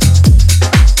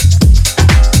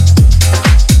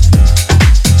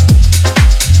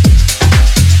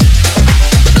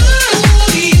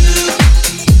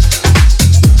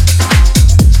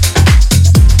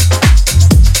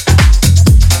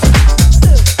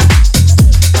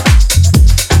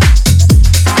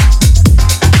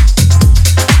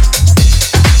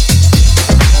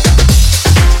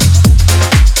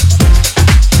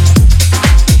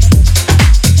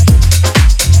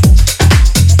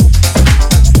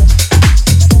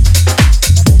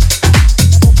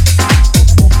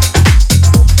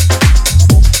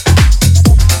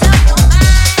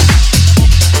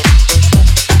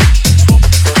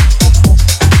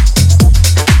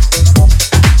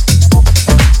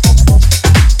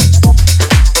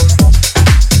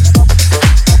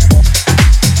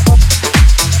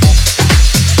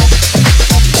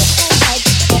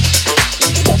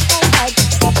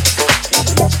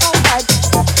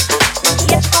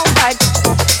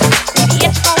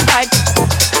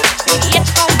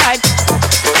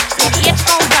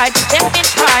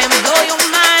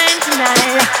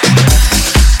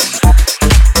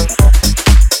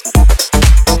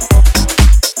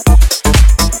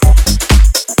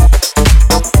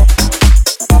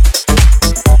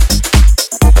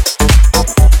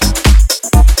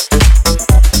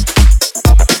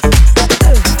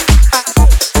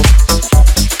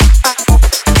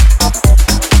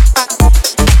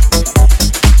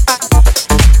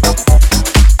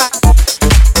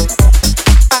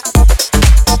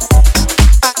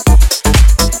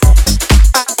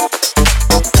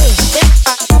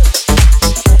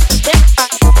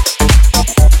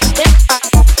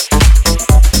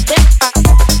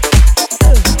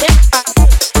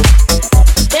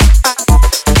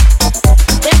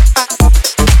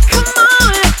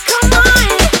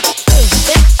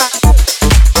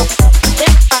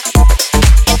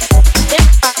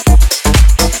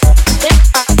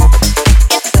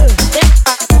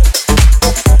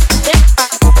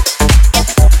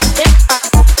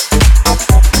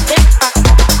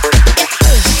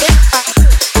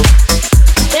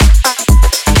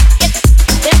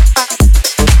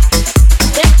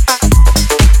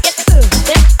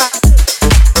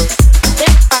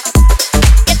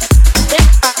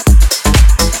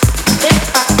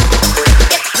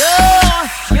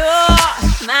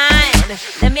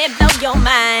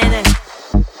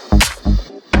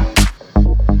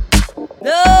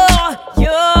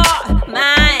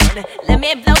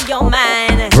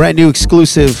 Brand new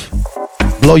exclusive,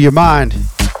 Blow Your Mind.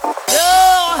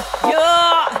 Blow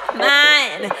your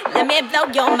mind. Let me blow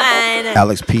your mind.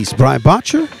 Alex Peace, Brian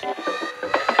Boncher.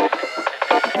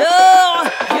 Blow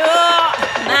your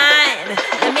mind.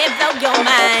 Let me blow your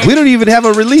mind. We don't even have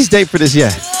a release date for this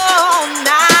yet.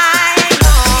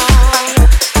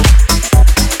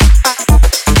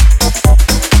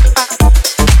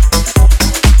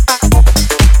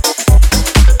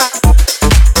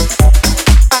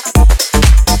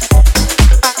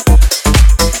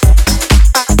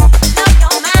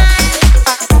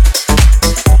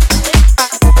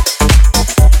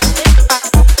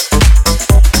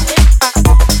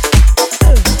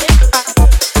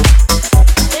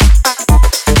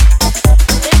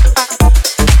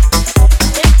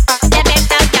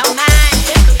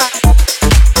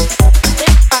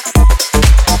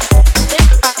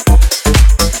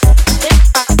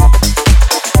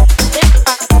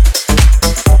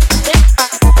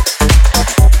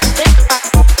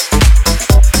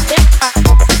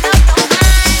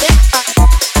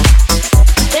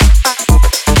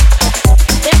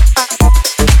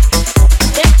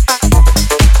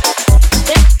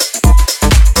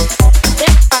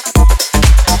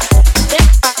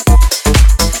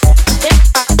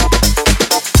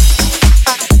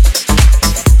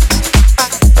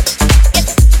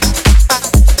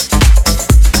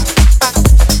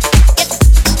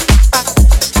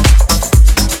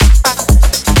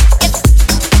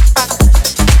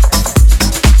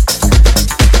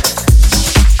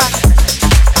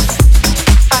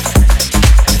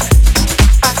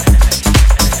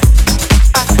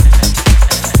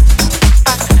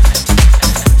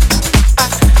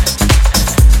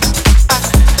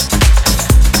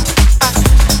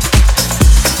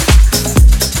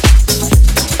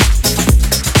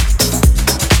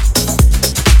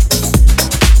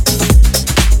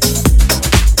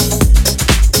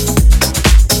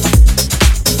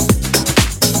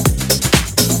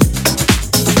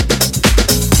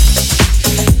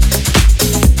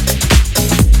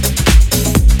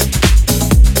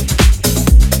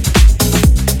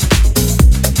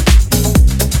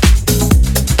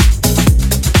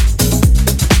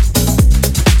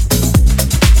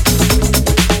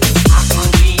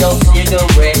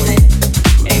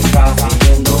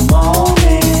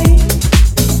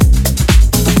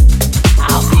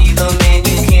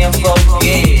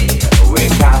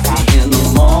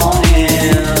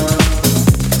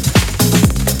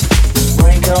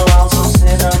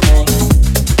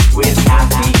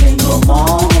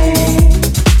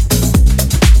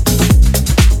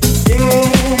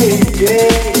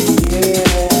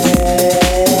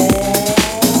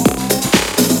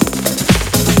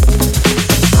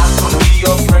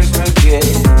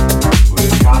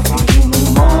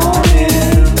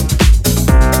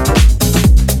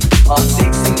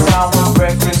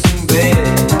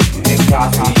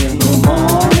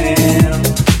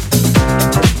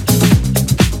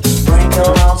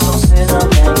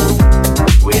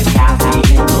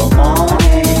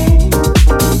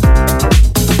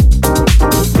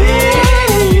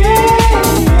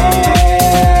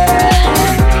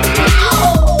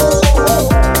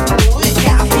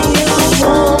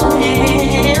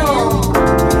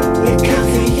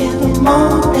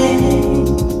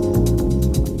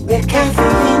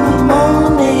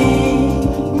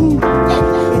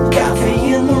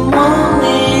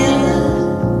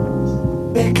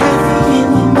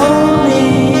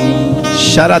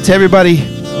 Shout out to everybody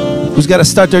who's got to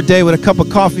start their day with a cup of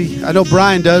coffee. I know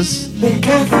Brian does.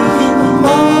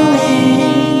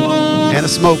 And a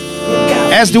smoke.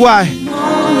 As do I.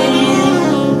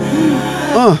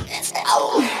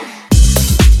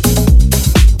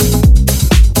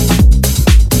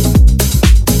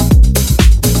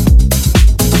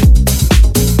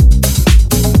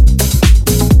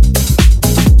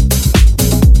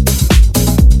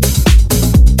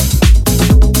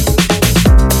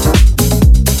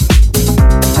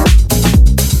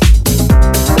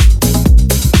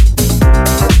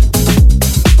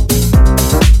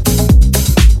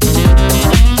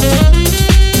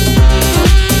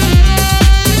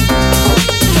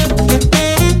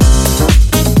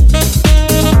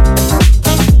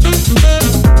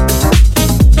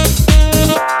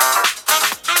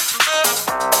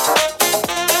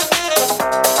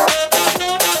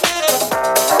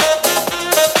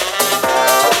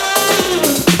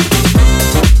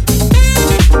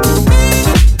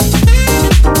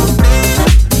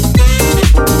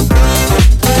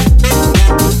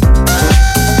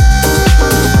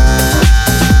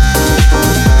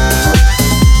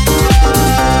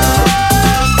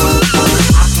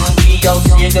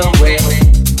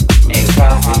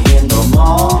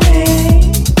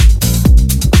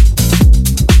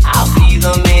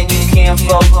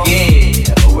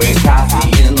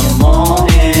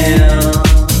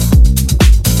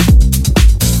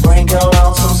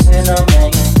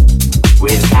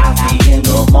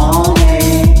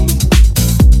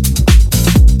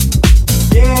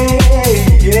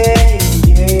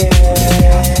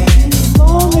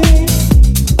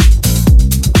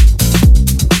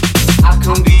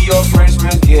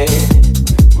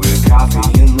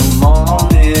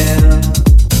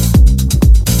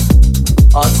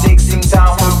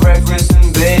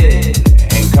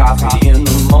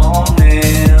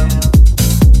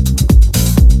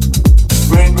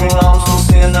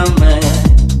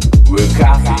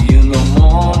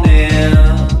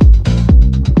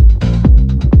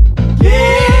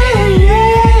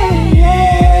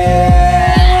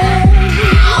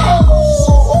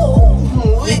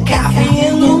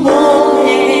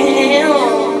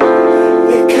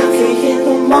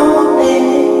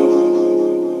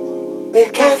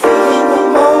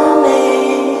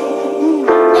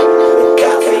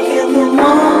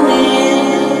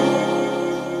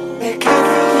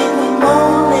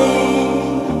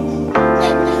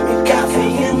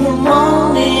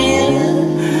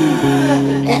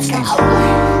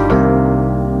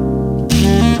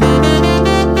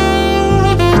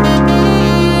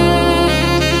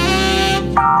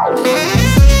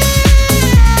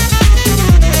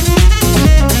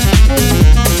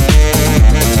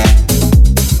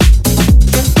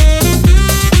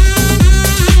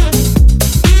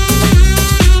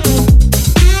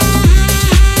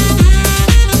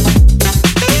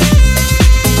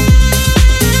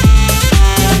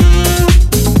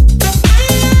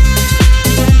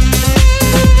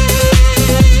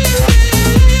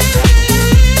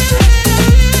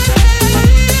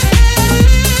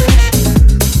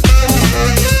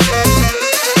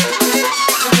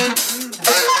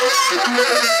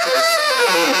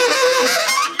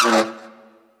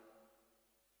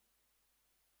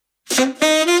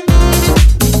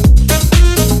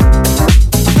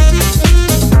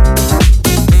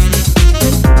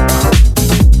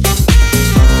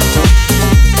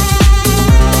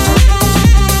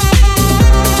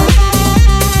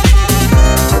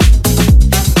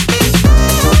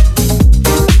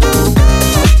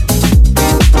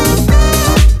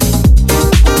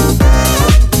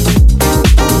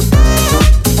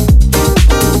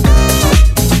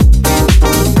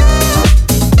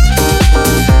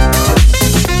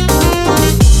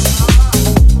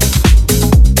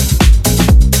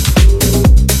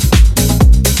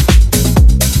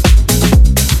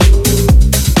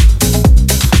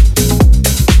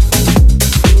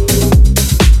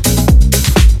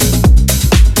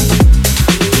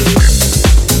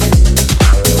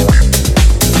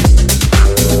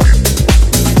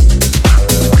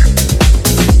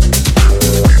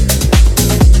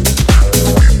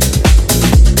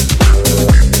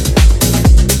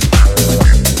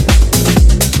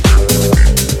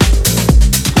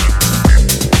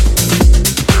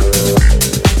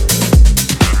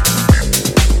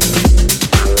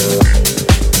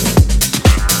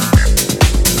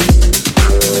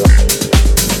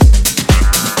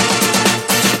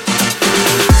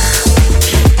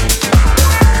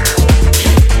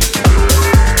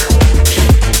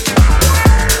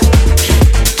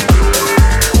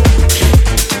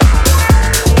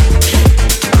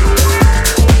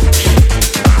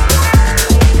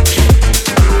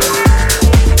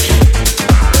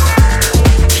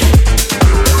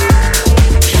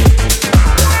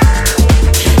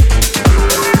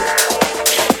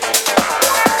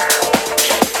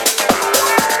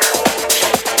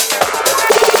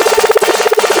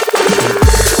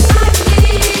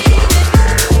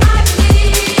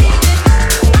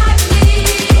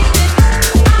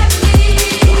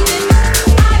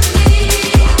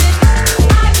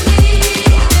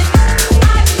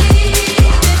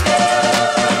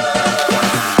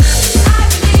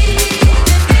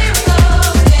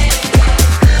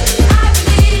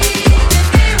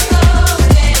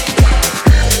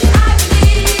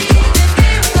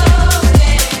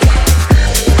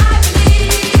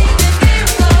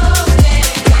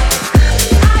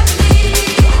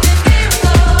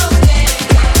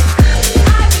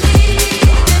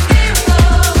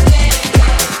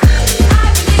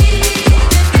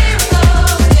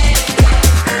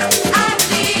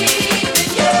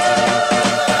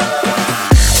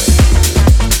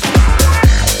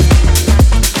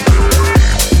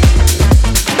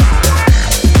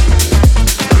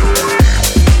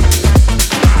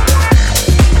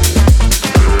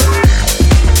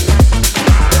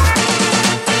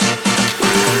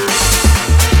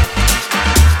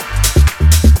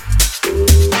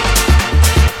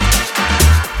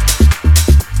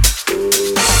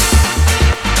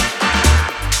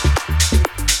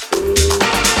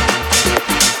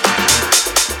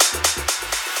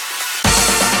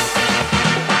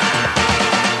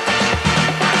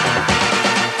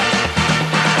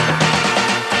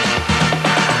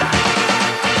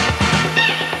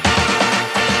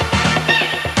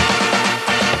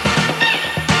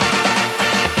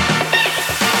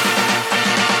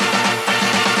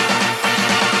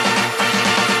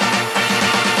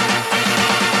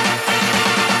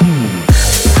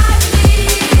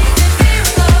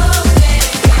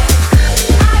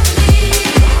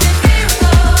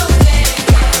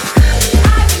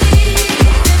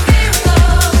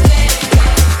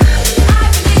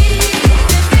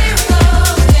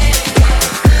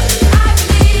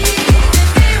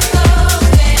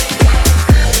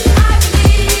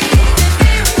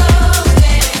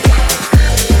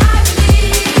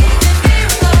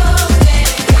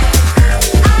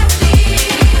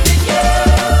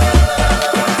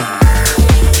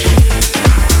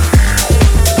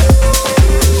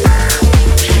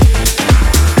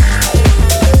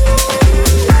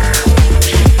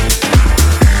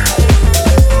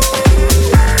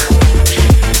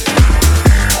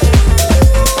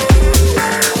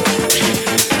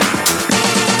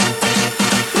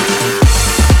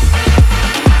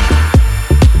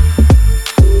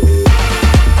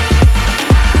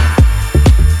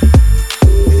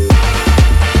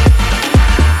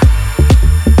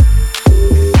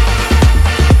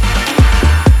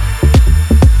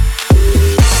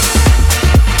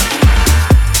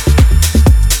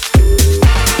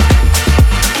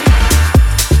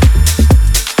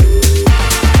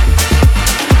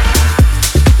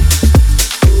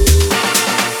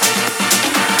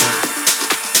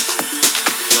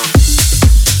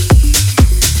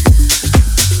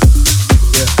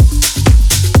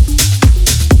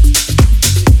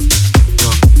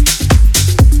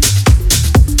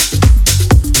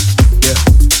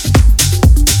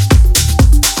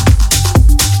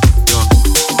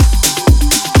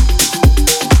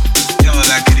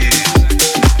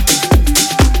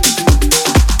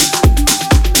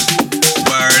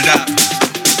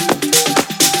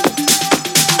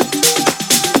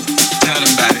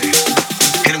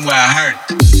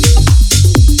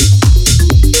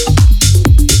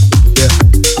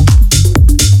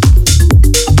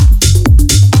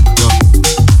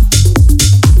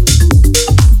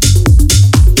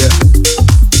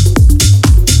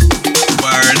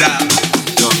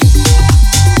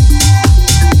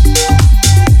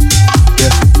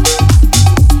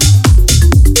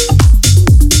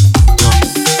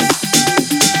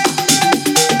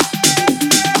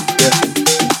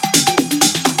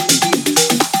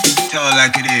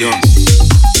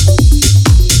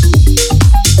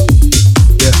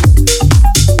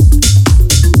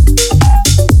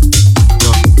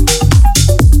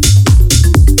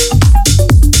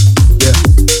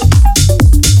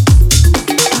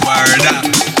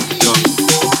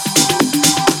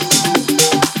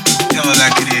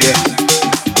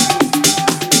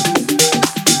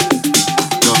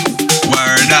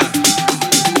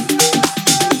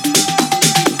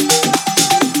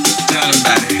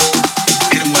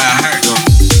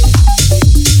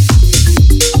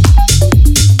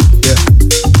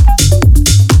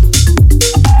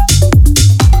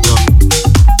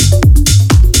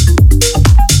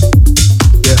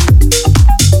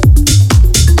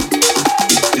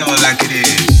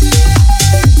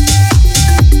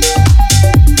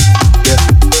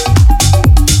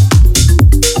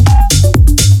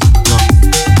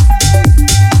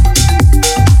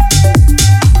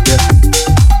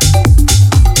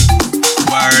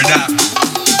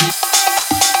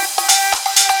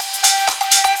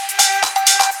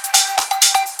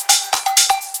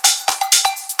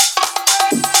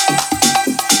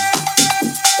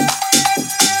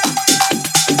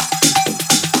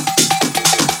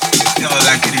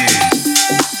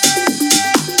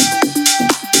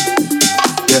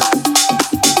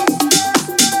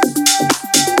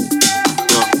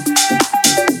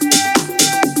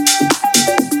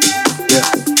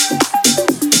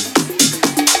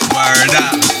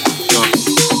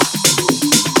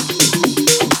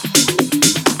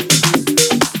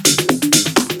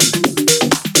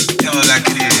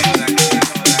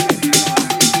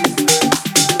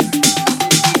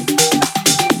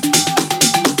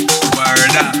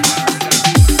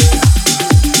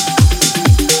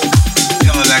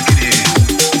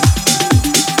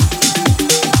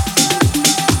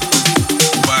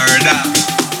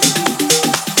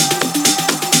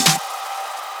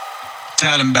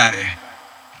 Tell him about it.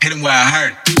 Hit him where I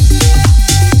hurt.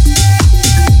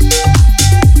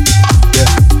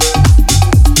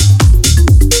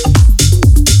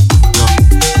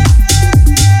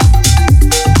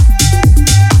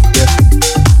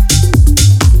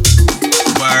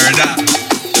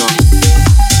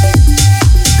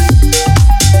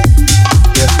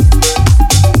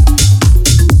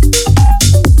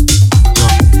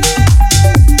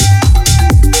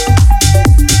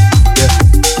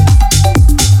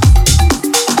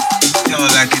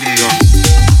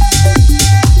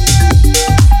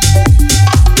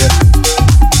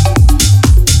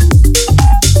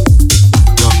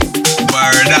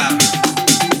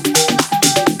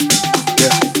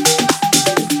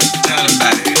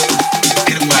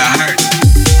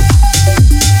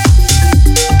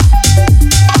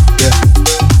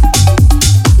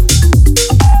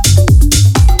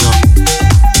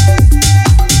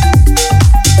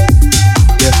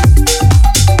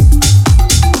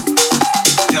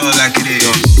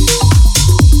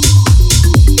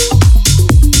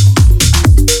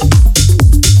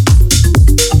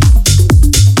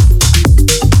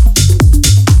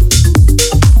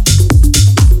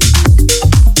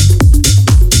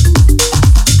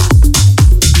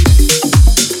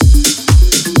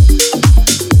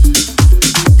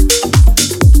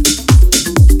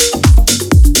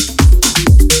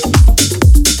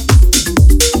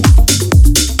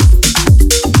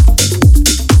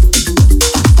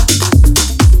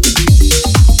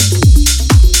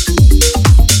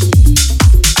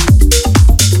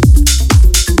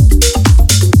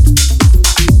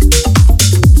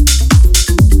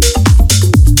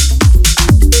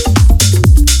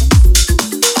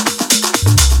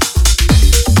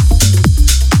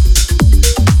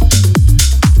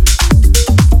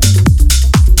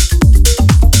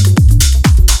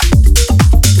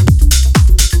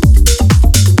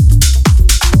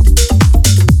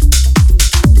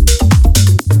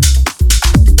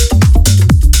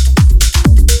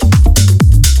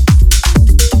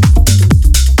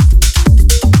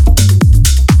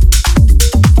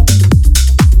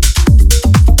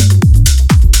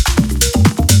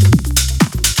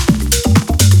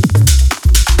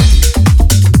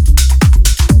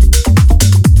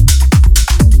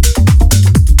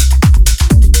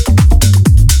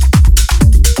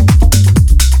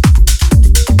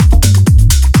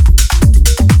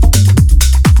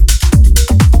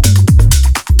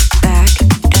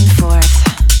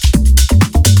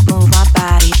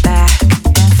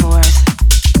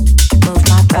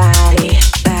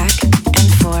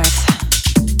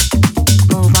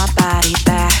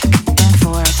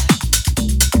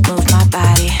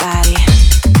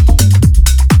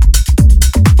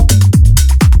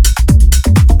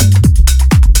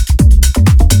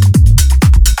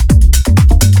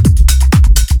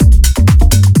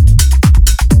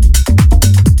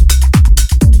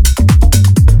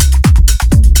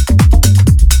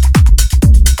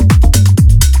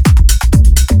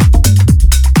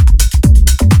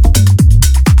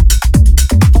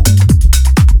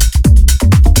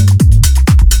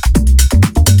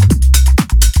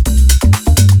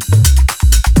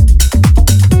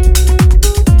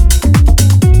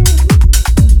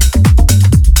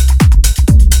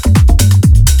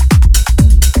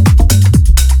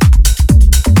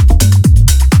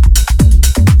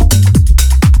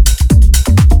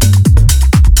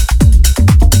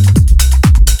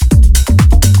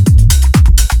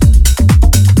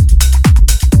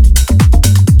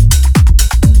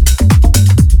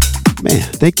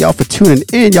 Thank y'all for tuning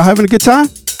in. Y'all having a good time?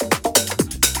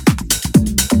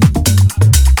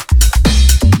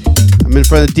 I'm in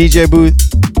front of the DJ booth.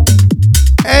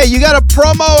 Hey, you got a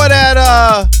promo at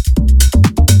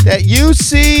that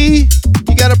UC?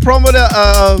 You got a promo that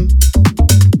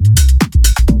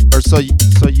or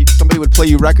somebody would play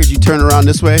you records. You turn around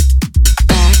this way.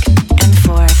 Back and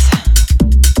forth.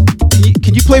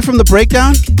 Can you play from the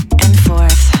breakdown? And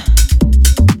forth.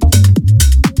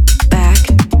 Back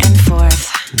and forth.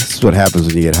 This is what happens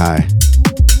when you get high.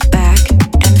 Back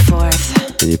and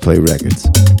forth. And you play records.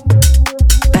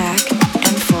 Back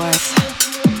and forth.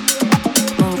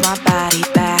 Move my body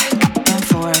back and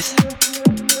forth.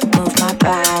 Move my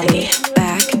body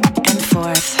back and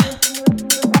forth.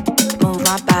 Move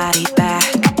my body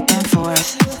back and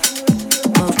forth.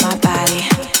 Move my body.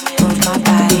 Move my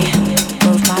body.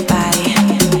 Move my body.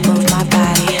 Move my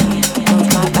body. Move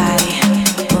my body.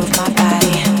 Move my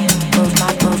body. Move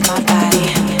my body.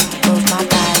 Move my body. Move my body.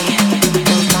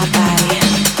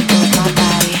 Move my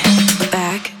body.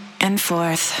 Back and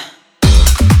forth.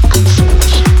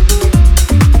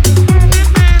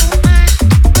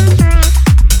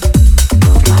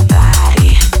 Move my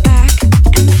body back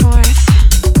and forth.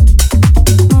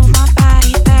 Move my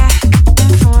body back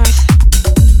and forth.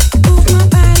 Move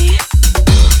my body.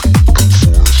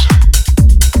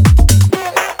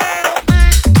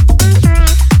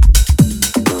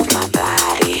 Move my body back and forth. Move my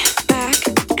body back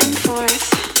and forth.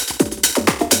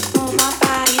 Move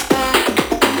my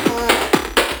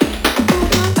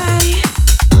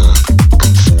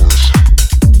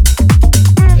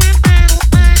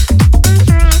body.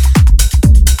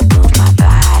 Move my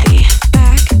body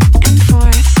back and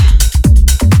forth.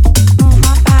 Move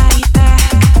my body back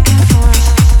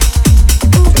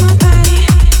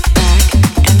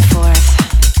and forth.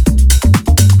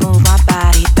 Move my body back and forth. Move my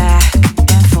body back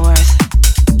and forth.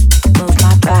 Move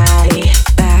my body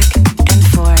back and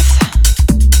forth.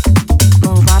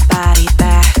 Move my body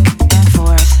back and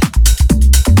forth.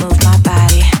 Move my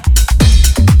body.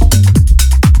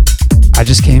 I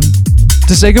just came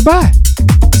to say goodbye.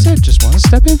 So I just want to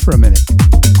step in for a minute.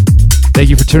 Thank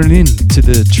you for tuning in to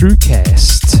the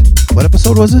TrueCast. What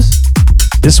episode was this?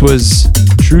 This was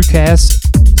TrueCast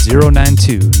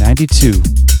 09292.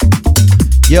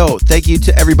 Yo, thank you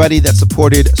to everybody that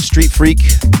supported Street Freak.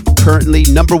 Currently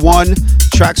 #1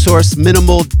 track source,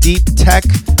 minimal deep tech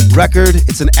record.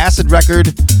 It's an acid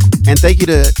record. And thank you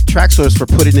to Traxsource for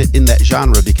putting it in that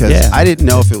genre because I didn't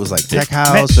know if it was like tech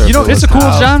house or it's a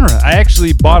cool genre. I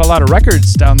actually bought a lot of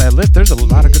records down that list. There's a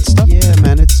lot of good stuff. Yeah,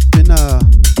 man, it's been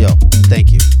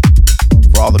thank you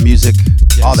for all the music,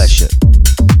 all that shit.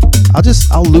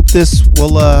 I'll loop this.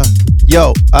 We'll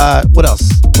what else?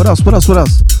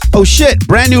 Oh shit,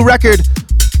 brand new record.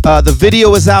 The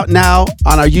video is out now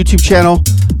on our YouTube channel.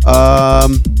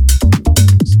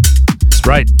 That's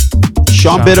right.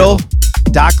 Sean Biddle,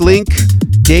 Doc Link,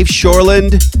 Dave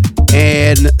Shoreland,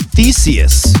 and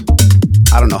Theseus.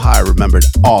 I don't know how I remembered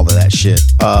all of that shit.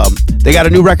 They got a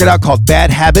new record out called Bad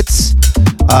Habits.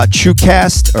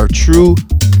 TrueCast or True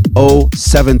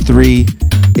 073.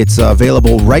 It's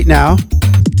available right now.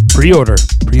 Pre-order.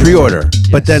 Yes.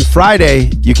 But then Friday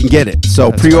you can get it. So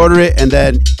that's pre-order it, and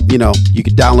then you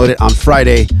can download it on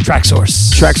Friday.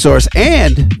 Traxsource,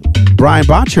 and Brian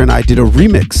Boncher and I did a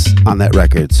remix on that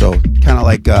record. So kind of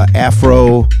like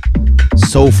Afro,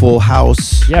 soulful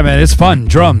house. Yeah, man, it's fun.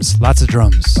 Drums, lots of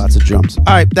drums. All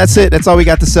right, that's it. That's all we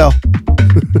got to sell.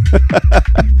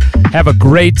 Have a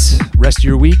great rest of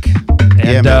your week,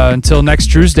 and until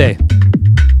next Tuesday.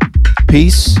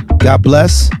 Peace. God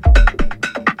bless.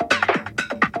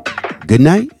 Good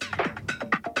night,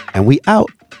 and we out.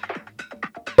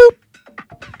 Boop.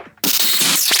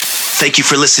 Thank you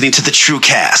for listening to the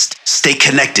TrueCast. Stay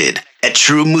connected at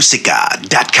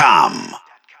truemusica.com.